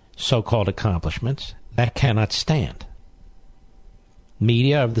so-called accomplishments, that cannot stand.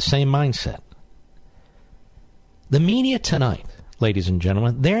 Media of the same mindset. The media tonight, ladies and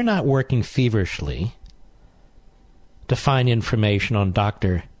gentlemen, they're not working feverishly to find information on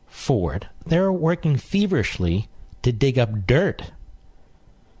Dr. Ford. They're working feverishly to dig up dirt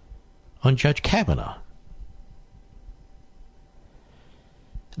on Judge Kavanaugh.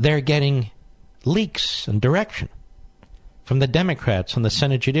 They're getting leaks and direction from the Democrats on the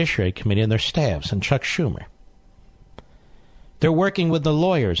Senate Judiciary Committee and their staffs and Chuck Schumer. They're working with the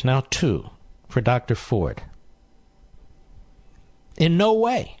lawyers now, too, for Dr. Ford. In no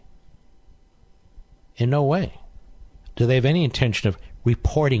way do they have any intention of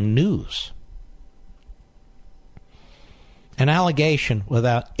reporting news. An allegation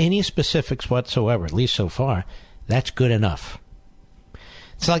without any specifics whatsoever, at least so far, that's good enough.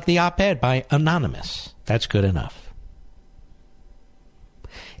 It's like the op-ed by Anonymous. That's good enough.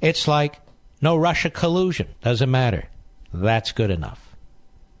 It's like no Russia collusion. Doesn't matter. That's good enough.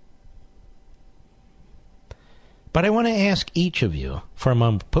 But I want to ask each of you for a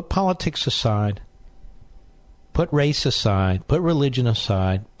moment, put politics aside, put race aside, put religion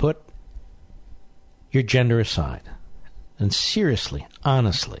aside, put your gender aside, and seriously,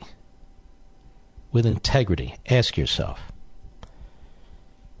 honestly, with integrity, ask yourself,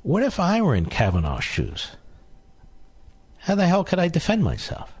 what if I were in Kavanaugh's shoes? How the hell could I defend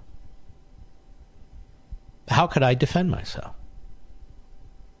myself? How could I defend myself?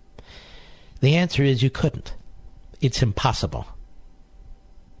 The answer is you couldn't. It's impossible.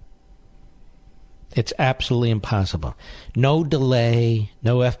 It's absolutely impossible. No delay,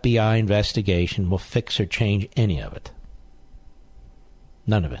 no FBI investigation will fix or change any of it.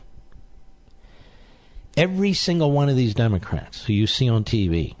 None of it. Every single one of these Democrats who you see on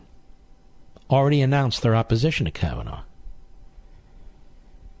TV already announced their opposition to Kavanaugh.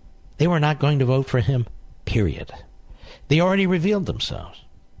 They were not going to vote for him, period. They already revealed themselves.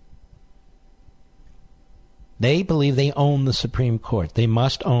 They believe they own the Supreme Court. They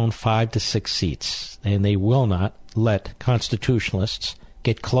must own 5 to 6 seats, and they will not let constitutionalists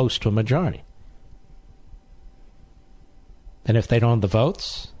get close to a majority. And if they don't have the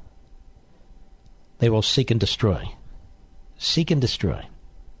votes, they will seek and destroy. Seek and destroy.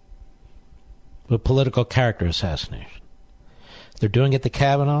 With political character assassination. They're doing it to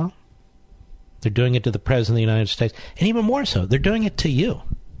Kavanaugh. They're doing it to the President of the United States. And even more so, they're doing it to you.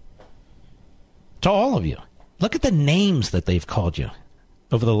 To all of you. Look at the names that they've called you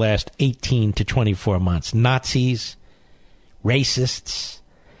over the last 18 to 24 months. Nazis, racists,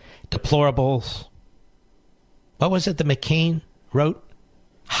 deplorables. What was it that McCain wrote?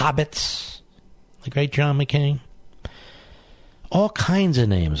 Hobbits. The great John McCain. All kinds of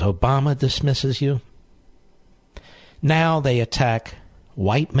names. Obama dismisses you. Now they attack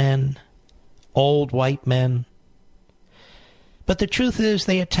white men, old white men. But the truth is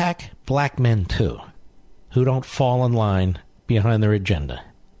they attack black men too. who don't fall in line behind their agenda.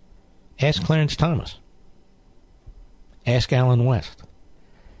 Ask Clarence Thomas. Ask Allen West.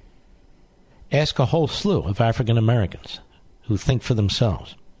 Ask a whole slew of African Americans who think for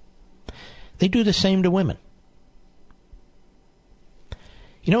themselves. They do the same to women.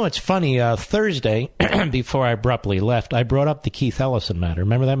 You know, it's funny. Thursday, before I abruptly left, I brought up the Keith Ellison matter.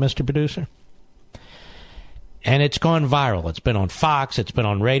 Remember that, Mr. Producer? And it's gone viral. It's been on Fox. It's been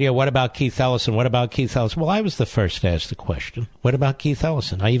on radio. What about Keith Ellison? What about Keith Ellison? Well, I was the first to ask the question. What about Keith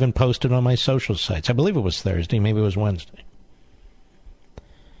Ellison? I even posted on my social sites. I believe it was Thursday. Maybe it was Wednesday.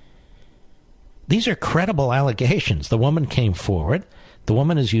 These are credible allegations. The woman came forward. The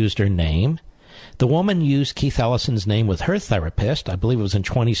woman has used her name. The woman used Keith Ellison's name with her therapist. I believe it was in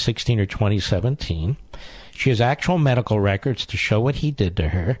 2016 or 2017. She has actual medical records to show what he did to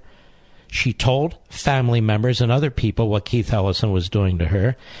her. She told family members and other people what Keith Ellison was doing to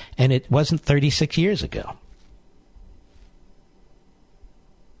her, and it wasn't 36 years ago.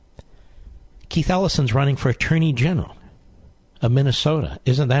 Keith Ellison's running for Attorney General of Minnesota.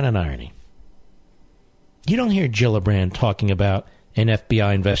 Isn't that an irony? You don't hear Gillibrand talking about an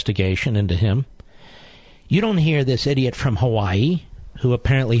FBI investigation into him. You don't hear this idiot from Hawaii, who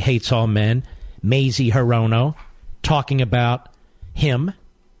apparently hates all men, Mazie Hirono, talking about him,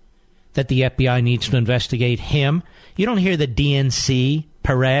 that the FBI needs to investigate him. You don't hear the DNC,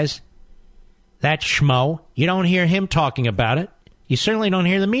 Perez, that schmo. You don't hear him talking about it. You certainly don't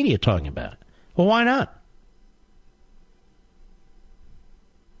hear the media talking about it. Well, why not?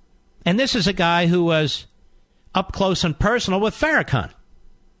 And this is a guy who was up close and personal with Farrakhan.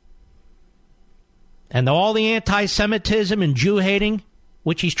 And all the anti-Semitism and Jew-hating,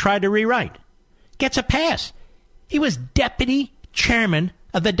 which he's tried to rewrite, gets a pass. He was deputy chairman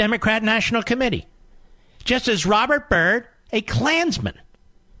of the Democrat National Committee, just as Robert Byrd, a Klansman,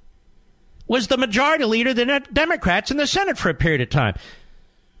 was the majority leader of the Democrats in the Senate for a period of time.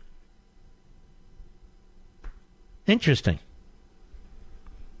 Interesting.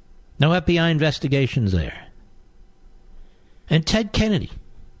 No FBI investigations there. And Ted Kennedy,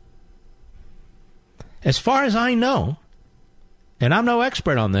 as far as I know, and I'm no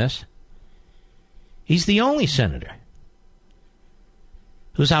expert on this, he's the only senator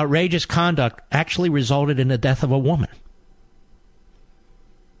whose outrageous conduct actually resulted in the death of a woman.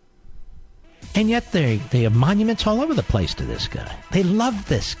 And yet they have monuments all over the place to this guy. They love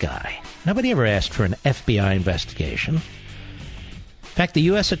this guy. Nobody ever asked for an FBI investigation. In fact, the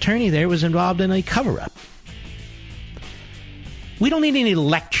U.S. attorney there was involved in a cover-up. We don't need any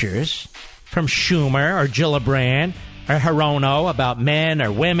lectures from Schumer or Gillibrand or Hirono about men or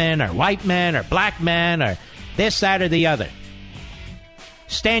women or white men or black men or this, that, or the other.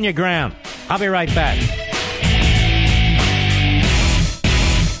 Stand your ground. I'll be right back.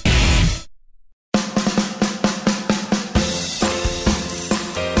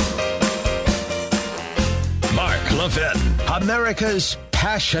 Mark Levin, America's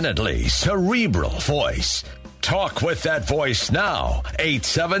passionately cerebral voice. Talk with that voice now.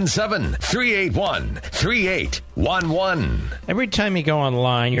 877-381-3811. Every time you go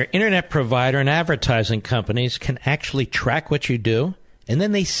online, your internet provider and advertising companies can actually track what you do, and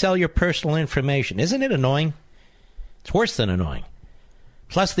then they sell your personal information. Isn't it annoying? It's worse than annoying.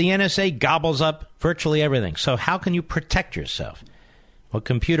 Plus, the NSA gobbles up virtually everything. So how can you protect yourself? Well,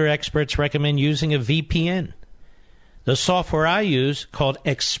 computer experts recommend using a VPN. The software I use, called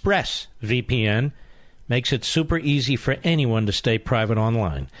ExpressVPN, makes it super easy for anyone to stay private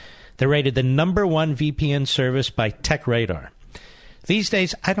online. They're rated the #1 VPN service by TechRadar. These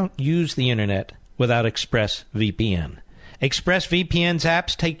days, I don't use the internet without ExpressVPN. ExpressVPN's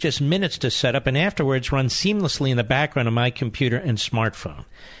apps take just minutes to set up and afterwards run seamlessly in the background of my computer and smartphone.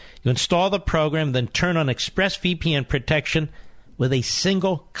 You install the program, then turn on ExpressVPN protection with a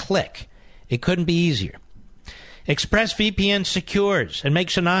single click. It couldn't be easier. ExpressVPN secures and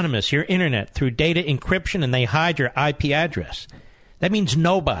makes anonymous your internet through data encryption, and they hide your IP address. That means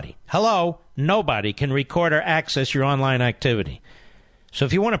nobody can record or access your online activity. So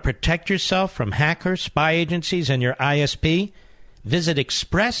if you want to protect yourself from hackers, spy agencies, and your ISP, visit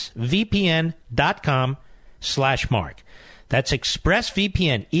expressvpn.com/Mark. That's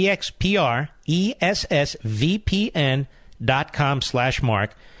ExpressVPN,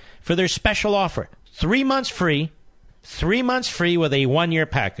 ExpressVPN.com/Mark for their special offer. 3 months free. 3 months free with a 1-year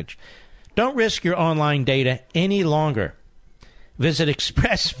package. Don't risk your online data any longer. Visit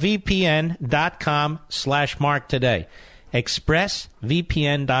expressvpn.com/Mark today.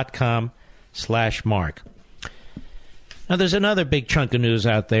 expressvpn.com/Mark. Now, there's another big chunk of news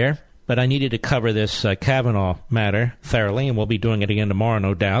out there, but I needed to cover this Kavanaugh matter thoroughly, and we'll be doing it again tomorrow,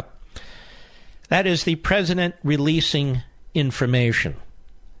 no doubt. That is the president releasing information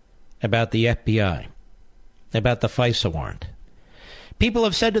about the FBI, about the FISA warrant. People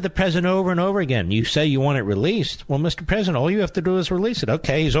have said to the president over and over again, you say you want it released. Well, Mr. President, all you have to do is release it.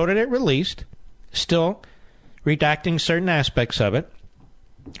 Okay, he's ordered it released, still redacting certain aspects of it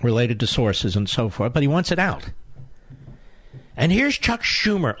related to sources and so forth, but he wants it out. And here's Chuck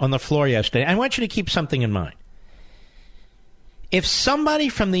Schumer on the floor yesterday. I want you to keep something in mind. If somebody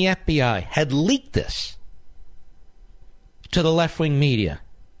from the FBI had leaked this to the left-wing media,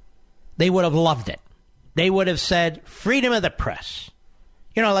 they would have loved it. They would have said, freedom of the press.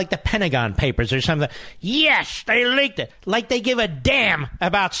 You know, like the Pentagon Papers or something. Yes, they leaked it. Like they give a damn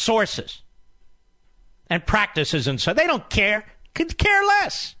about sources and practices and so. They don't care. Could care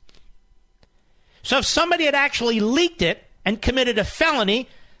less. So if somebody had actually leaked it and committed a felony,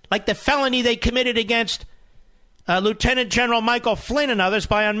 like the felony they committed against Lieutenant General Michael Flynn and others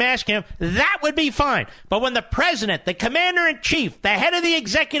by unmasking him, that would be fine. But when the president, the commander-in-chief, the head of the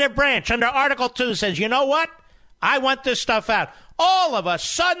executive branch under Article 2 says, you know what? I want this stuff out. All of a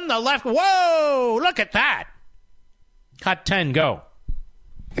sudden, the left, whoa, look at that. Cut 10, go.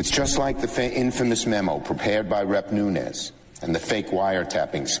 It's just like the infamous memo prepared by Rep. Nunes and the fake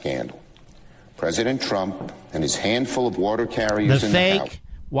wiretapping scandal. President Trump and his handful of water carriers in the House. The fake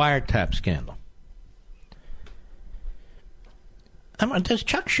wiretap scandal. Does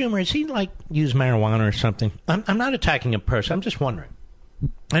Chuck Schumer, does he, use marijuana or something? I'm not attacking a person. I'm just wondering.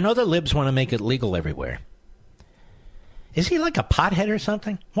 I know the libs want to make it legal everywhere. Is he like a pothead or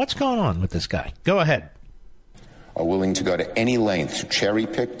something? What's going on with this guy? Go ahead. Are willing to go to any length to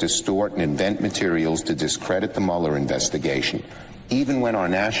cherry-pick, distort, and invent materials to discredit the Mueller investigation, even when our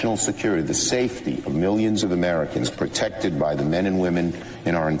national security, the safety of millions of Americans protected by the men and women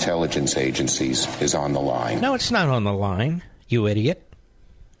in our intelligence agencies, is on the line. No, it's not on the line. You idiot.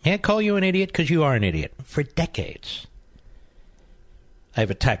 Can't call you an idiot because you are an idiot. For decades,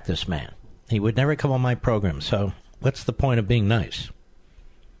 I've attacked this man. He would never come on my program, so what's the point of being nice?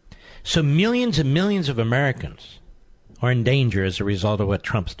 So millions and millions of Americans are in danger as a result of what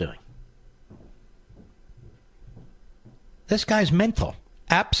Trump's doing. This guy's mental.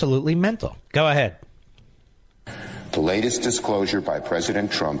 Absolutely mental. Go ahead. The latest disclosure by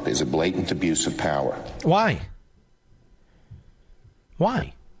President Trump is a blatant abuse of power. Why?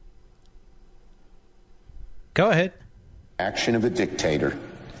 Why? Go ahead. Action of a dictator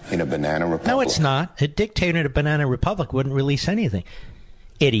in a banana republic. No, it's not. A dictator in a banana republic wouldn't release anything.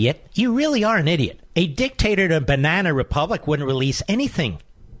 Idiot. You really are an idiot. A dictator in a banana republic wouldn't release anything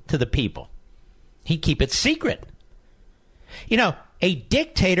to the people. He'd keep it secret. You know, a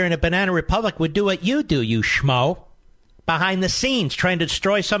dictator in a banana republic would do what you do, you schmo. Behind the scenes, trying to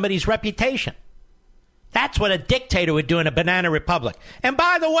destroy somebody's reputation. That's what a dictator would do in a banana republic. And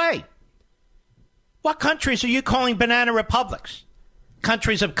by the way, what countries are you calling banana republics?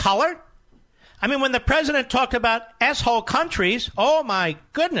 Countries of color? I mean, when the president talked about S-hole countries, oh my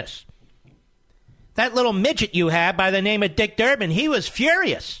goodness. That little midget you had by the name of Dick Durbin, he was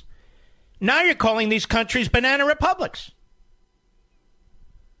furious. Now you're calling these countries banana republics.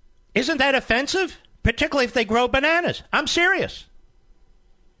 Isn't that offensive? Particularly if they grow bananas. I'm serious.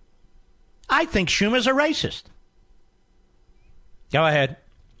 I think Schumer's a racist. Go ahead.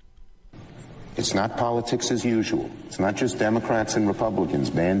 It's not politics as usual. It's not just Democrats and Republicans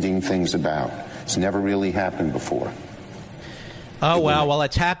bandying things about. It's never really happened before. Oh, well,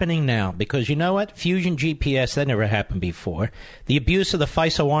 it's happening now. Because you know what? Fusion GPS, that never happened before. The abuse of the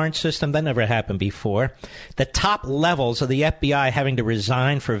FISA warrant system, that never happened before. The top levels of the FBI having to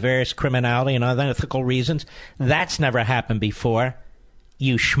resign for various criminality and unethical reasons, that's never happened before.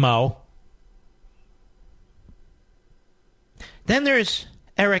 You schmo. Then there's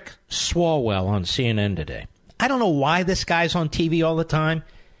Eric Swalwell on CNN today. I don't know why this guy's on TV all the time.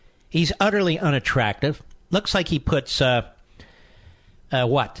 He's utterly unattractive. Looks like he puts,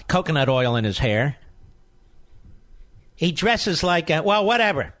 coconut oil in his hair. He dresses like,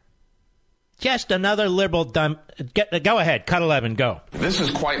 whatever. Just another liberal dumb. Go ahead, cut 11, go. This is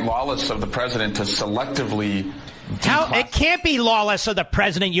quite lawless of the president to selectively... It can't be lawless of the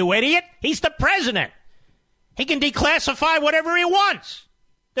president, you idiot. He's the president. He can declassify whatever he wants.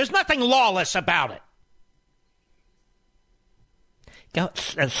 There's nothing lawless about it. Go,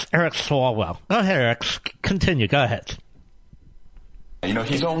 Eric Swalwell. Go ahead, Eric. Continue. Go ahead. You know,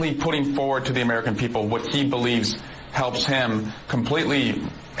 he's only putting forward to the American people what he believes helps him, completely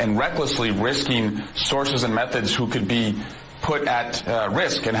and recklessly risking sources and methods who could be put at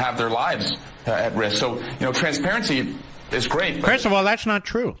risk and have their lives at risk. So, you know, transparency is great. First of all, that's not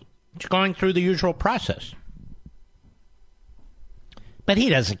true. It's going through the usual process. But he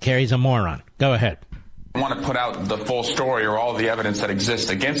doesn't care. He's a moron. Go ahead. Want to put out the full story or all the evidence that exists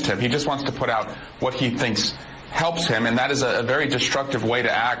against him. He just wants to put out what he thinks helps him, and that is a very destructive way to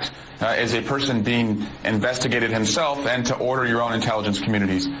act as a person being investigated himself and to order your own intelligence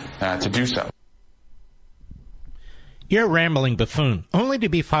communities to do so. You're a rambling buffoon, only to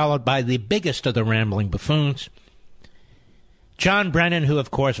be followed by the biggest of the rambling buffoons, John Brennan, who,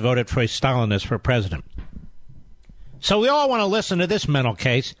 of course, voted for a Stalinist for president. So we all want to listen to this mental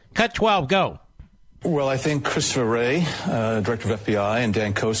case. Cut 12, go. Well, I think Christopher Wray, Director of FBI, and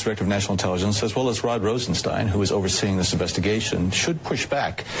Dan Coats, Director of National Intelligence, as well as Rod Rosenstein, who is overseeing this investigation, should push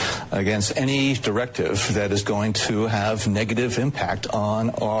back against any directive that is going to have negative impact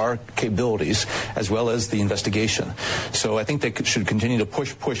on our capabilities, as well as the investigation. So I think they should continue to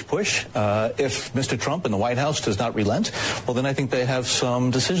push. If Mr. Trump and the White House does not relent, well, then I think they have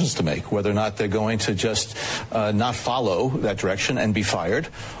some decisions to make, whether or not they're going to just not follow that direction and be fired,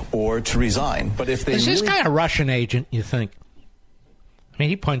 or to resign. But if they Is this guy a Russian agent, you think? I mean,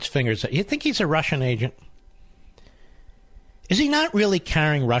 he points fingers at you. Think he's a Russian agent? Is he not really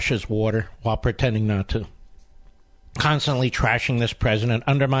carrying Russia's water while pretending not to? Constantly trashing this president,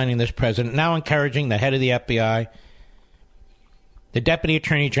 undermining this president, now encouraging the head of the FBI, the Deputy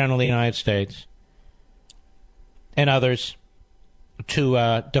Attorney General of the United States, and others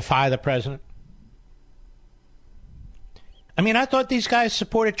to defy the president? I mean, I thought these guys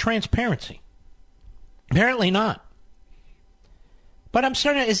supported transparency. Apparently not. But I'm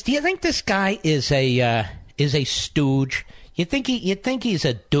starting to... Do you think this guy is a stooge? You think he's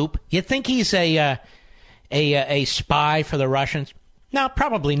a dupe? You think he's a spy for the Russians? No,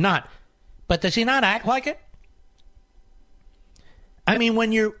 probably not. But does he not act like it? I mean,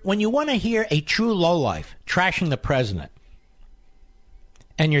 when you want to hear a true lowlife trashing the president,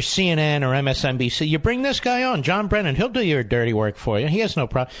 and you're CNN or MSNBC, you bring this guy on, John Brennan. He'll do your dirty work for you. He has no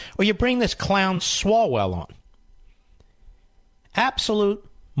problem. Or you bring this clown Swalwell on. Absolute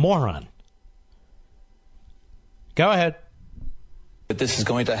moron. Go ahead. But this is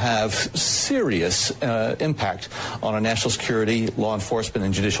going to have serious impact on our national security, law enforcement,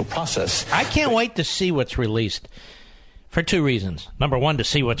 and judicial process. I can't wait to see what's released for two reasons. Number one, to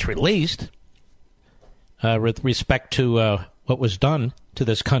see what's released with respect to what was done to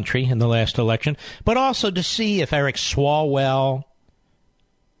this country in the last election, but also to see if Eric Swalwell,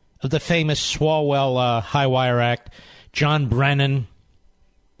 of the famous Swalwell High Wire Act, John Brennan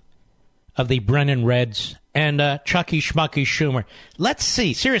of the Brennan Reds, and Chucky Schmucky Schumer. Let's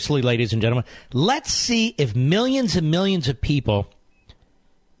see, seriously, ladies and gentlemen, let's see if millions and millions of people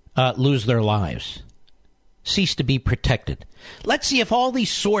lose their lives, cease to be protected. Let's see if all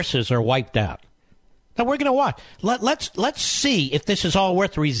these sources are wiped out. Now, we're going to watch. Let's see if this is all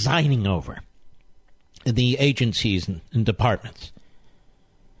worth resigning over in the agencies and departments.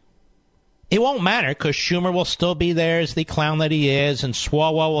 It won't matter because Schumer will still be there as the clown that he is, and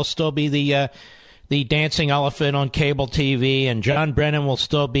Swalwell will still be the dancing elephant on cable TV, and John Brennan will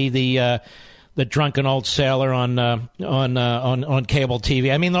still be the drunken old sailor on cable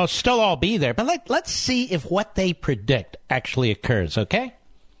TV. I mean, they'll still all be there, but let's see if what they predict actually occurs. Okay.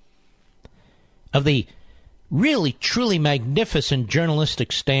 Of the really, truly magnificent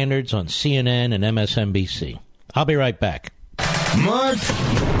journalistic standards on CNN and MSNBC. I'll be right back. Mark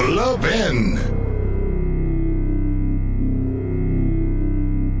Levin.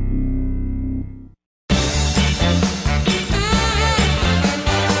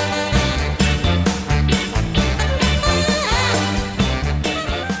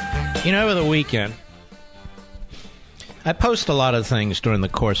 You know, over the weekend, I post a lot of things during the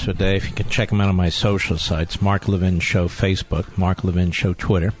course of the day. If you can check them out on my social sites, Mark Levin Show Facebook, Mark Levin Show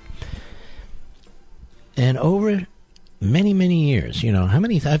Twitter. And over many, many years, you know,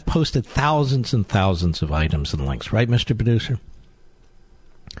 I've posted thousands and thousands of items and links, right, Mr. Producer?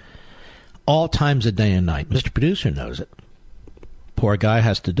 All times of day and night. Mr. Producer knows it. Poor guy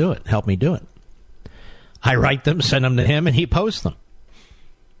has to do it. Help me do it. I write them, send them to him, and he posts them.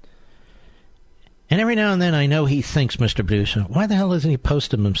 And every now and then I know he thinks, Mr. Producer, why the hell doesn't he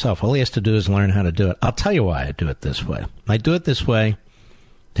post them himself? All he has to do is learn how to do it. I'll tell you why I do it this way. I do it this way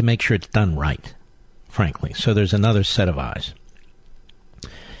to make sure it's done right, frankly. So there's another set of eyes.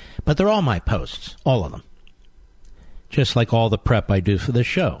 But they're all my posts, all of them. Just like all the prep I do for the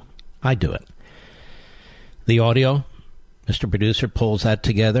show. I do it. The audio, Mr. Producer pulls that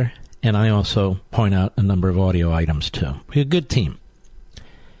together, and I also point out a number of audio items, too. We're a good team.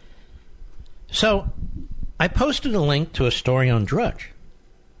 So, I posted a link to a story on Drudge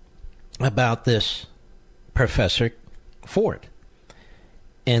about this Professor Ford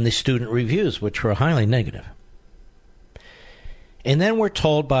and the student reviews, which were highly negative. And then we're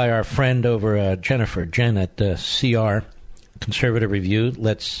told by our friend over Jennifer Jen at CR Conservative Review,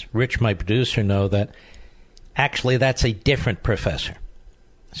 lets Rich, my producer, know that actually that's a different professor.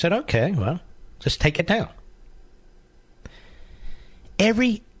 I said, okay, well, just take it down.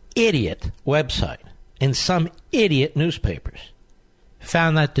 Every idiot website and some idiot newspapers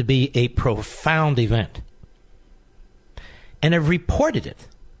found that to be a profound event and have reported it.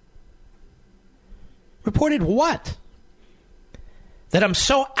 Reported what? That I'm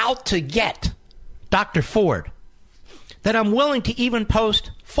so out to get Dr. Ford that I'm willing to even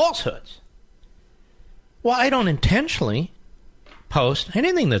post falsehoods. Well, I don't intentionally post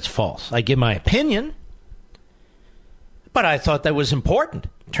anything that's false. I give my opinion. But I thought that was important.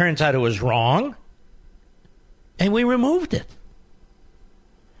 Turns out it was wrong. And we removed it.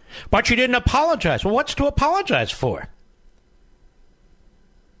 But you didn't apologize. Well, what's to apologize for?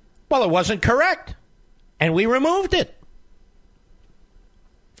 Well, it wasn't correct. And we removed it.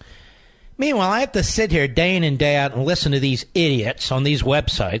 Meanwhile, I have to sit here day in and day out and listen to these idiots on these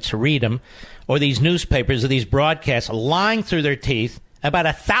websites, read them, or these newspapers or these broadcasts lying through their teeth about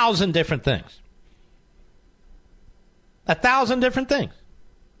 1,000 different things. 1,000 different things.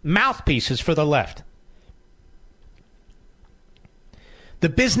 Mouthpieces for the left. The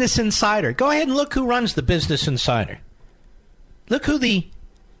Business Insider. Go ahead and look who runs the Business Insider. Look who the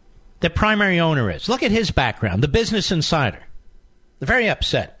primary owner is. Look at his background. The Business Insider. They're very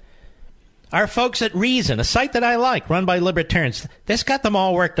upset. Our folks at Reason, a site that I like, run by libertarians, this got them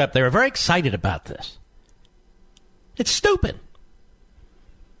all worked up. They were very excited about this. It's stupid.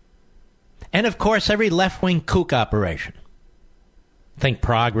 And, of course, every left-wing kook operation. Think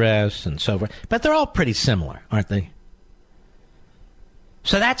Progress and so forth. But they're all pretty similar, aren't they?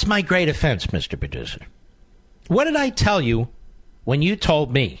 So that's my great offense, Mr. Producer. What did I tell you when you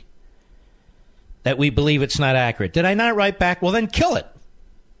told me that we believe it's not accurate? Did I not write back? Well, then kill it.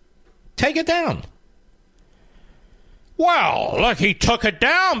 Take it down. Well, look, he took it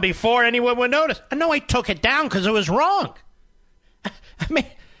down before anyone would notice. No, I took it down because it was wrong. I mean,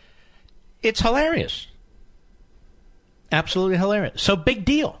 it's hilarious. Absolutely hilarious. So big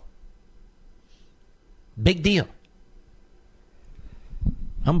deal. Big deal.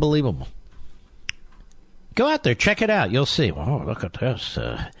 Unbelievable. Go out there, check it out. You'll see. Oh, look at this.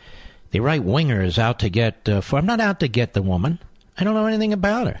 The right winger is out to get... I'm not out to get the woman. I don't know anything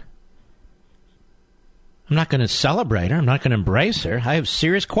about her. I'm not going to celebrate her. I'm not going to embrace her. I have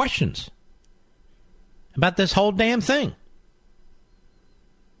serious questions about this whole damn thing.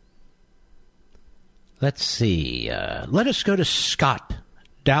 Let's see. Let us go to Scott,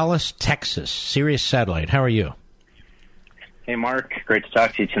 Dallas, Texas, Sirius Satellite. How are you? Hey, Mark. Great to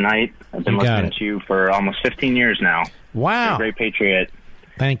talk to you tonight. I've been listening to you for almost 15 years now. Wow. You're a great patriot.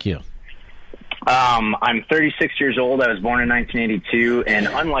 Thank you. I'm 36 years old. I was born in 1982, and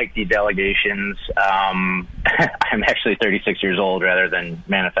unlike the delegations, I'm actually 36 years old rather than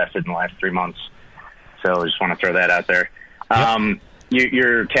manifested in the last 3 months. So I just want to throw that out there. Yep.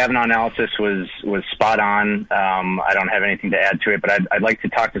 Your Kavanaugh analysis was spot on. I don't have anything to add to it, but I'd like to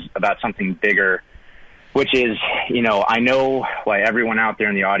talk about something bigger, which is, I know why everyone out there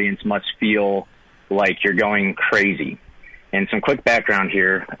in the audience must feel like you're going crazy. And some quick background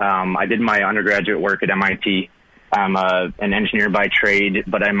here. I did my undergraduate work at MIT. I'm an engineer by trade,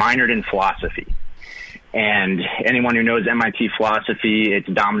 but I minored in philosophy. And anyone who knows MIT philosophy, it's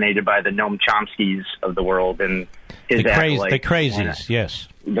dominated by the Noam Chomskys of the world and his acolytes. The crazies, yes.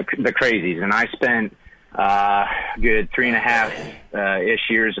 The crazies. And I spent good 3.5-ish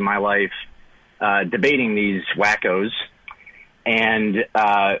years of my life debating these wackos. And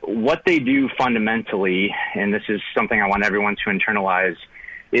what they do fundamentally, and this is something I want everyone to internalize,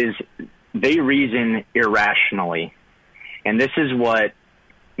 is they reason irrationally. And this is what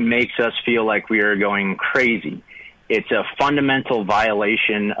makes us feel like we are going crazy. It's a fundamental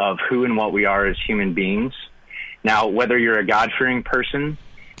violation of who and what we are as human beings. Now, whether you're a God-fearing person,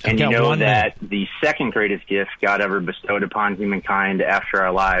 and you know that the second greatest gift God ever bestowed upon humankind after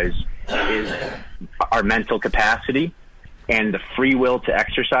our lives is our mental capacity and the free will to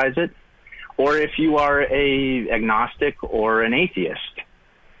exercise it, or if you are a agnostic or an atheist,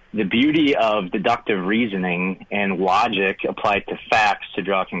 the beauty of deductive reasoning and logic applied to facts to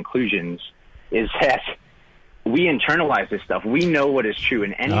draw conclusions is that we internalize this stuff. We know what is true,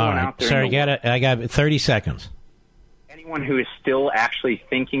 and anyone out there... Sorry, I got 30 seconds. Anyone who is still actually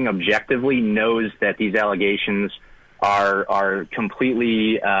thinking objectively knows that these allegations are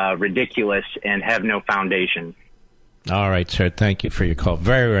completely ridiculous and have no foundation. All right, sir. Thank you for your call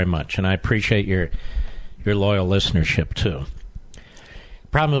very, very much, and I appreciate your loyal listenership, too.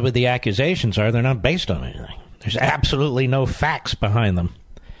 Problem with the accusations are they're not based on anything. There's absolutely no facts behind them,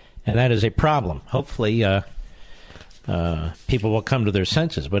 and that is a problem. Hopefully, people will come to their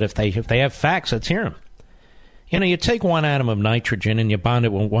senses. But if they have facts, let's hear them. You know, you take one atom of nitrogen and you bond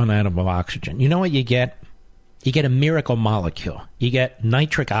it with one atom of oxygen. You know what you get? You get a miracle molecule. You get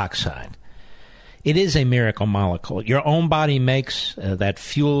nitric oxide. It is a miracle molecule. Your own body makes that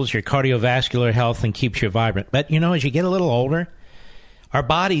fuels your cardiovascular health and keeps you vibrant. But, you know, as you get a little older, our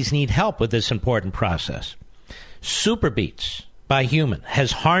bodies need help with this important process. Super Beets by Human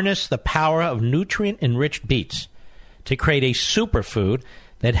has harnessed the power of nutrient-enriched beets to create a superfood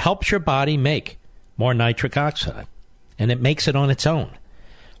that helps your body make more nitric oxide. And it makes it on its own.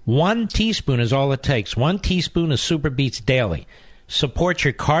 1 teaspoon is all it takes. 1 teaspoon of Super Beets daily supports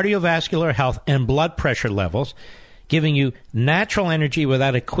your cardiovascular health and blood pressure levels, giving you natural energy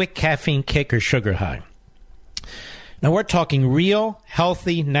without a quick caffeine kick or sugar high. Now, we're talking real,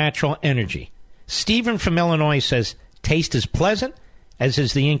 healthy, natural energy. Stephen from Illinois says, taste is pleasant, as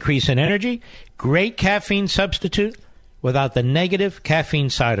is the increase in energy. Great caffeine substitute without the negative caffeine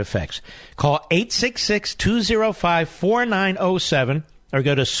side effects. Call 866-205-4907 or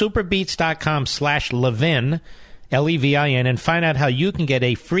go to superbeets.com/Levin, Levin, and find out how you can get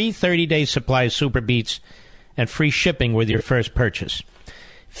a free 30-day supply of Super Beets and free shipping with your first purchase.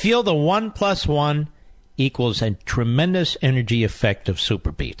 Feel the 1 + 1 equals a tremendous energy effect of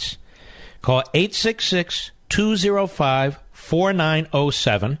Super Beets. Call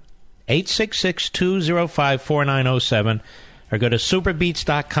 866-205-4907, 866-205-4907, or go to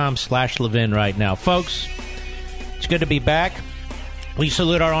superbeets.com/Levin right now. Folks, it's good to be back. We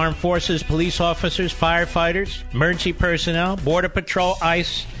salute our armed forces, police officers, firefighters, emergency personnel, Border Patrol,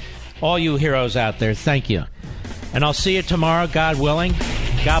 ICE, all you heroes out there. Thank you. And I'll see you tomorrow, God willing.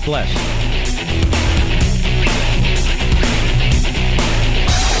 God bless.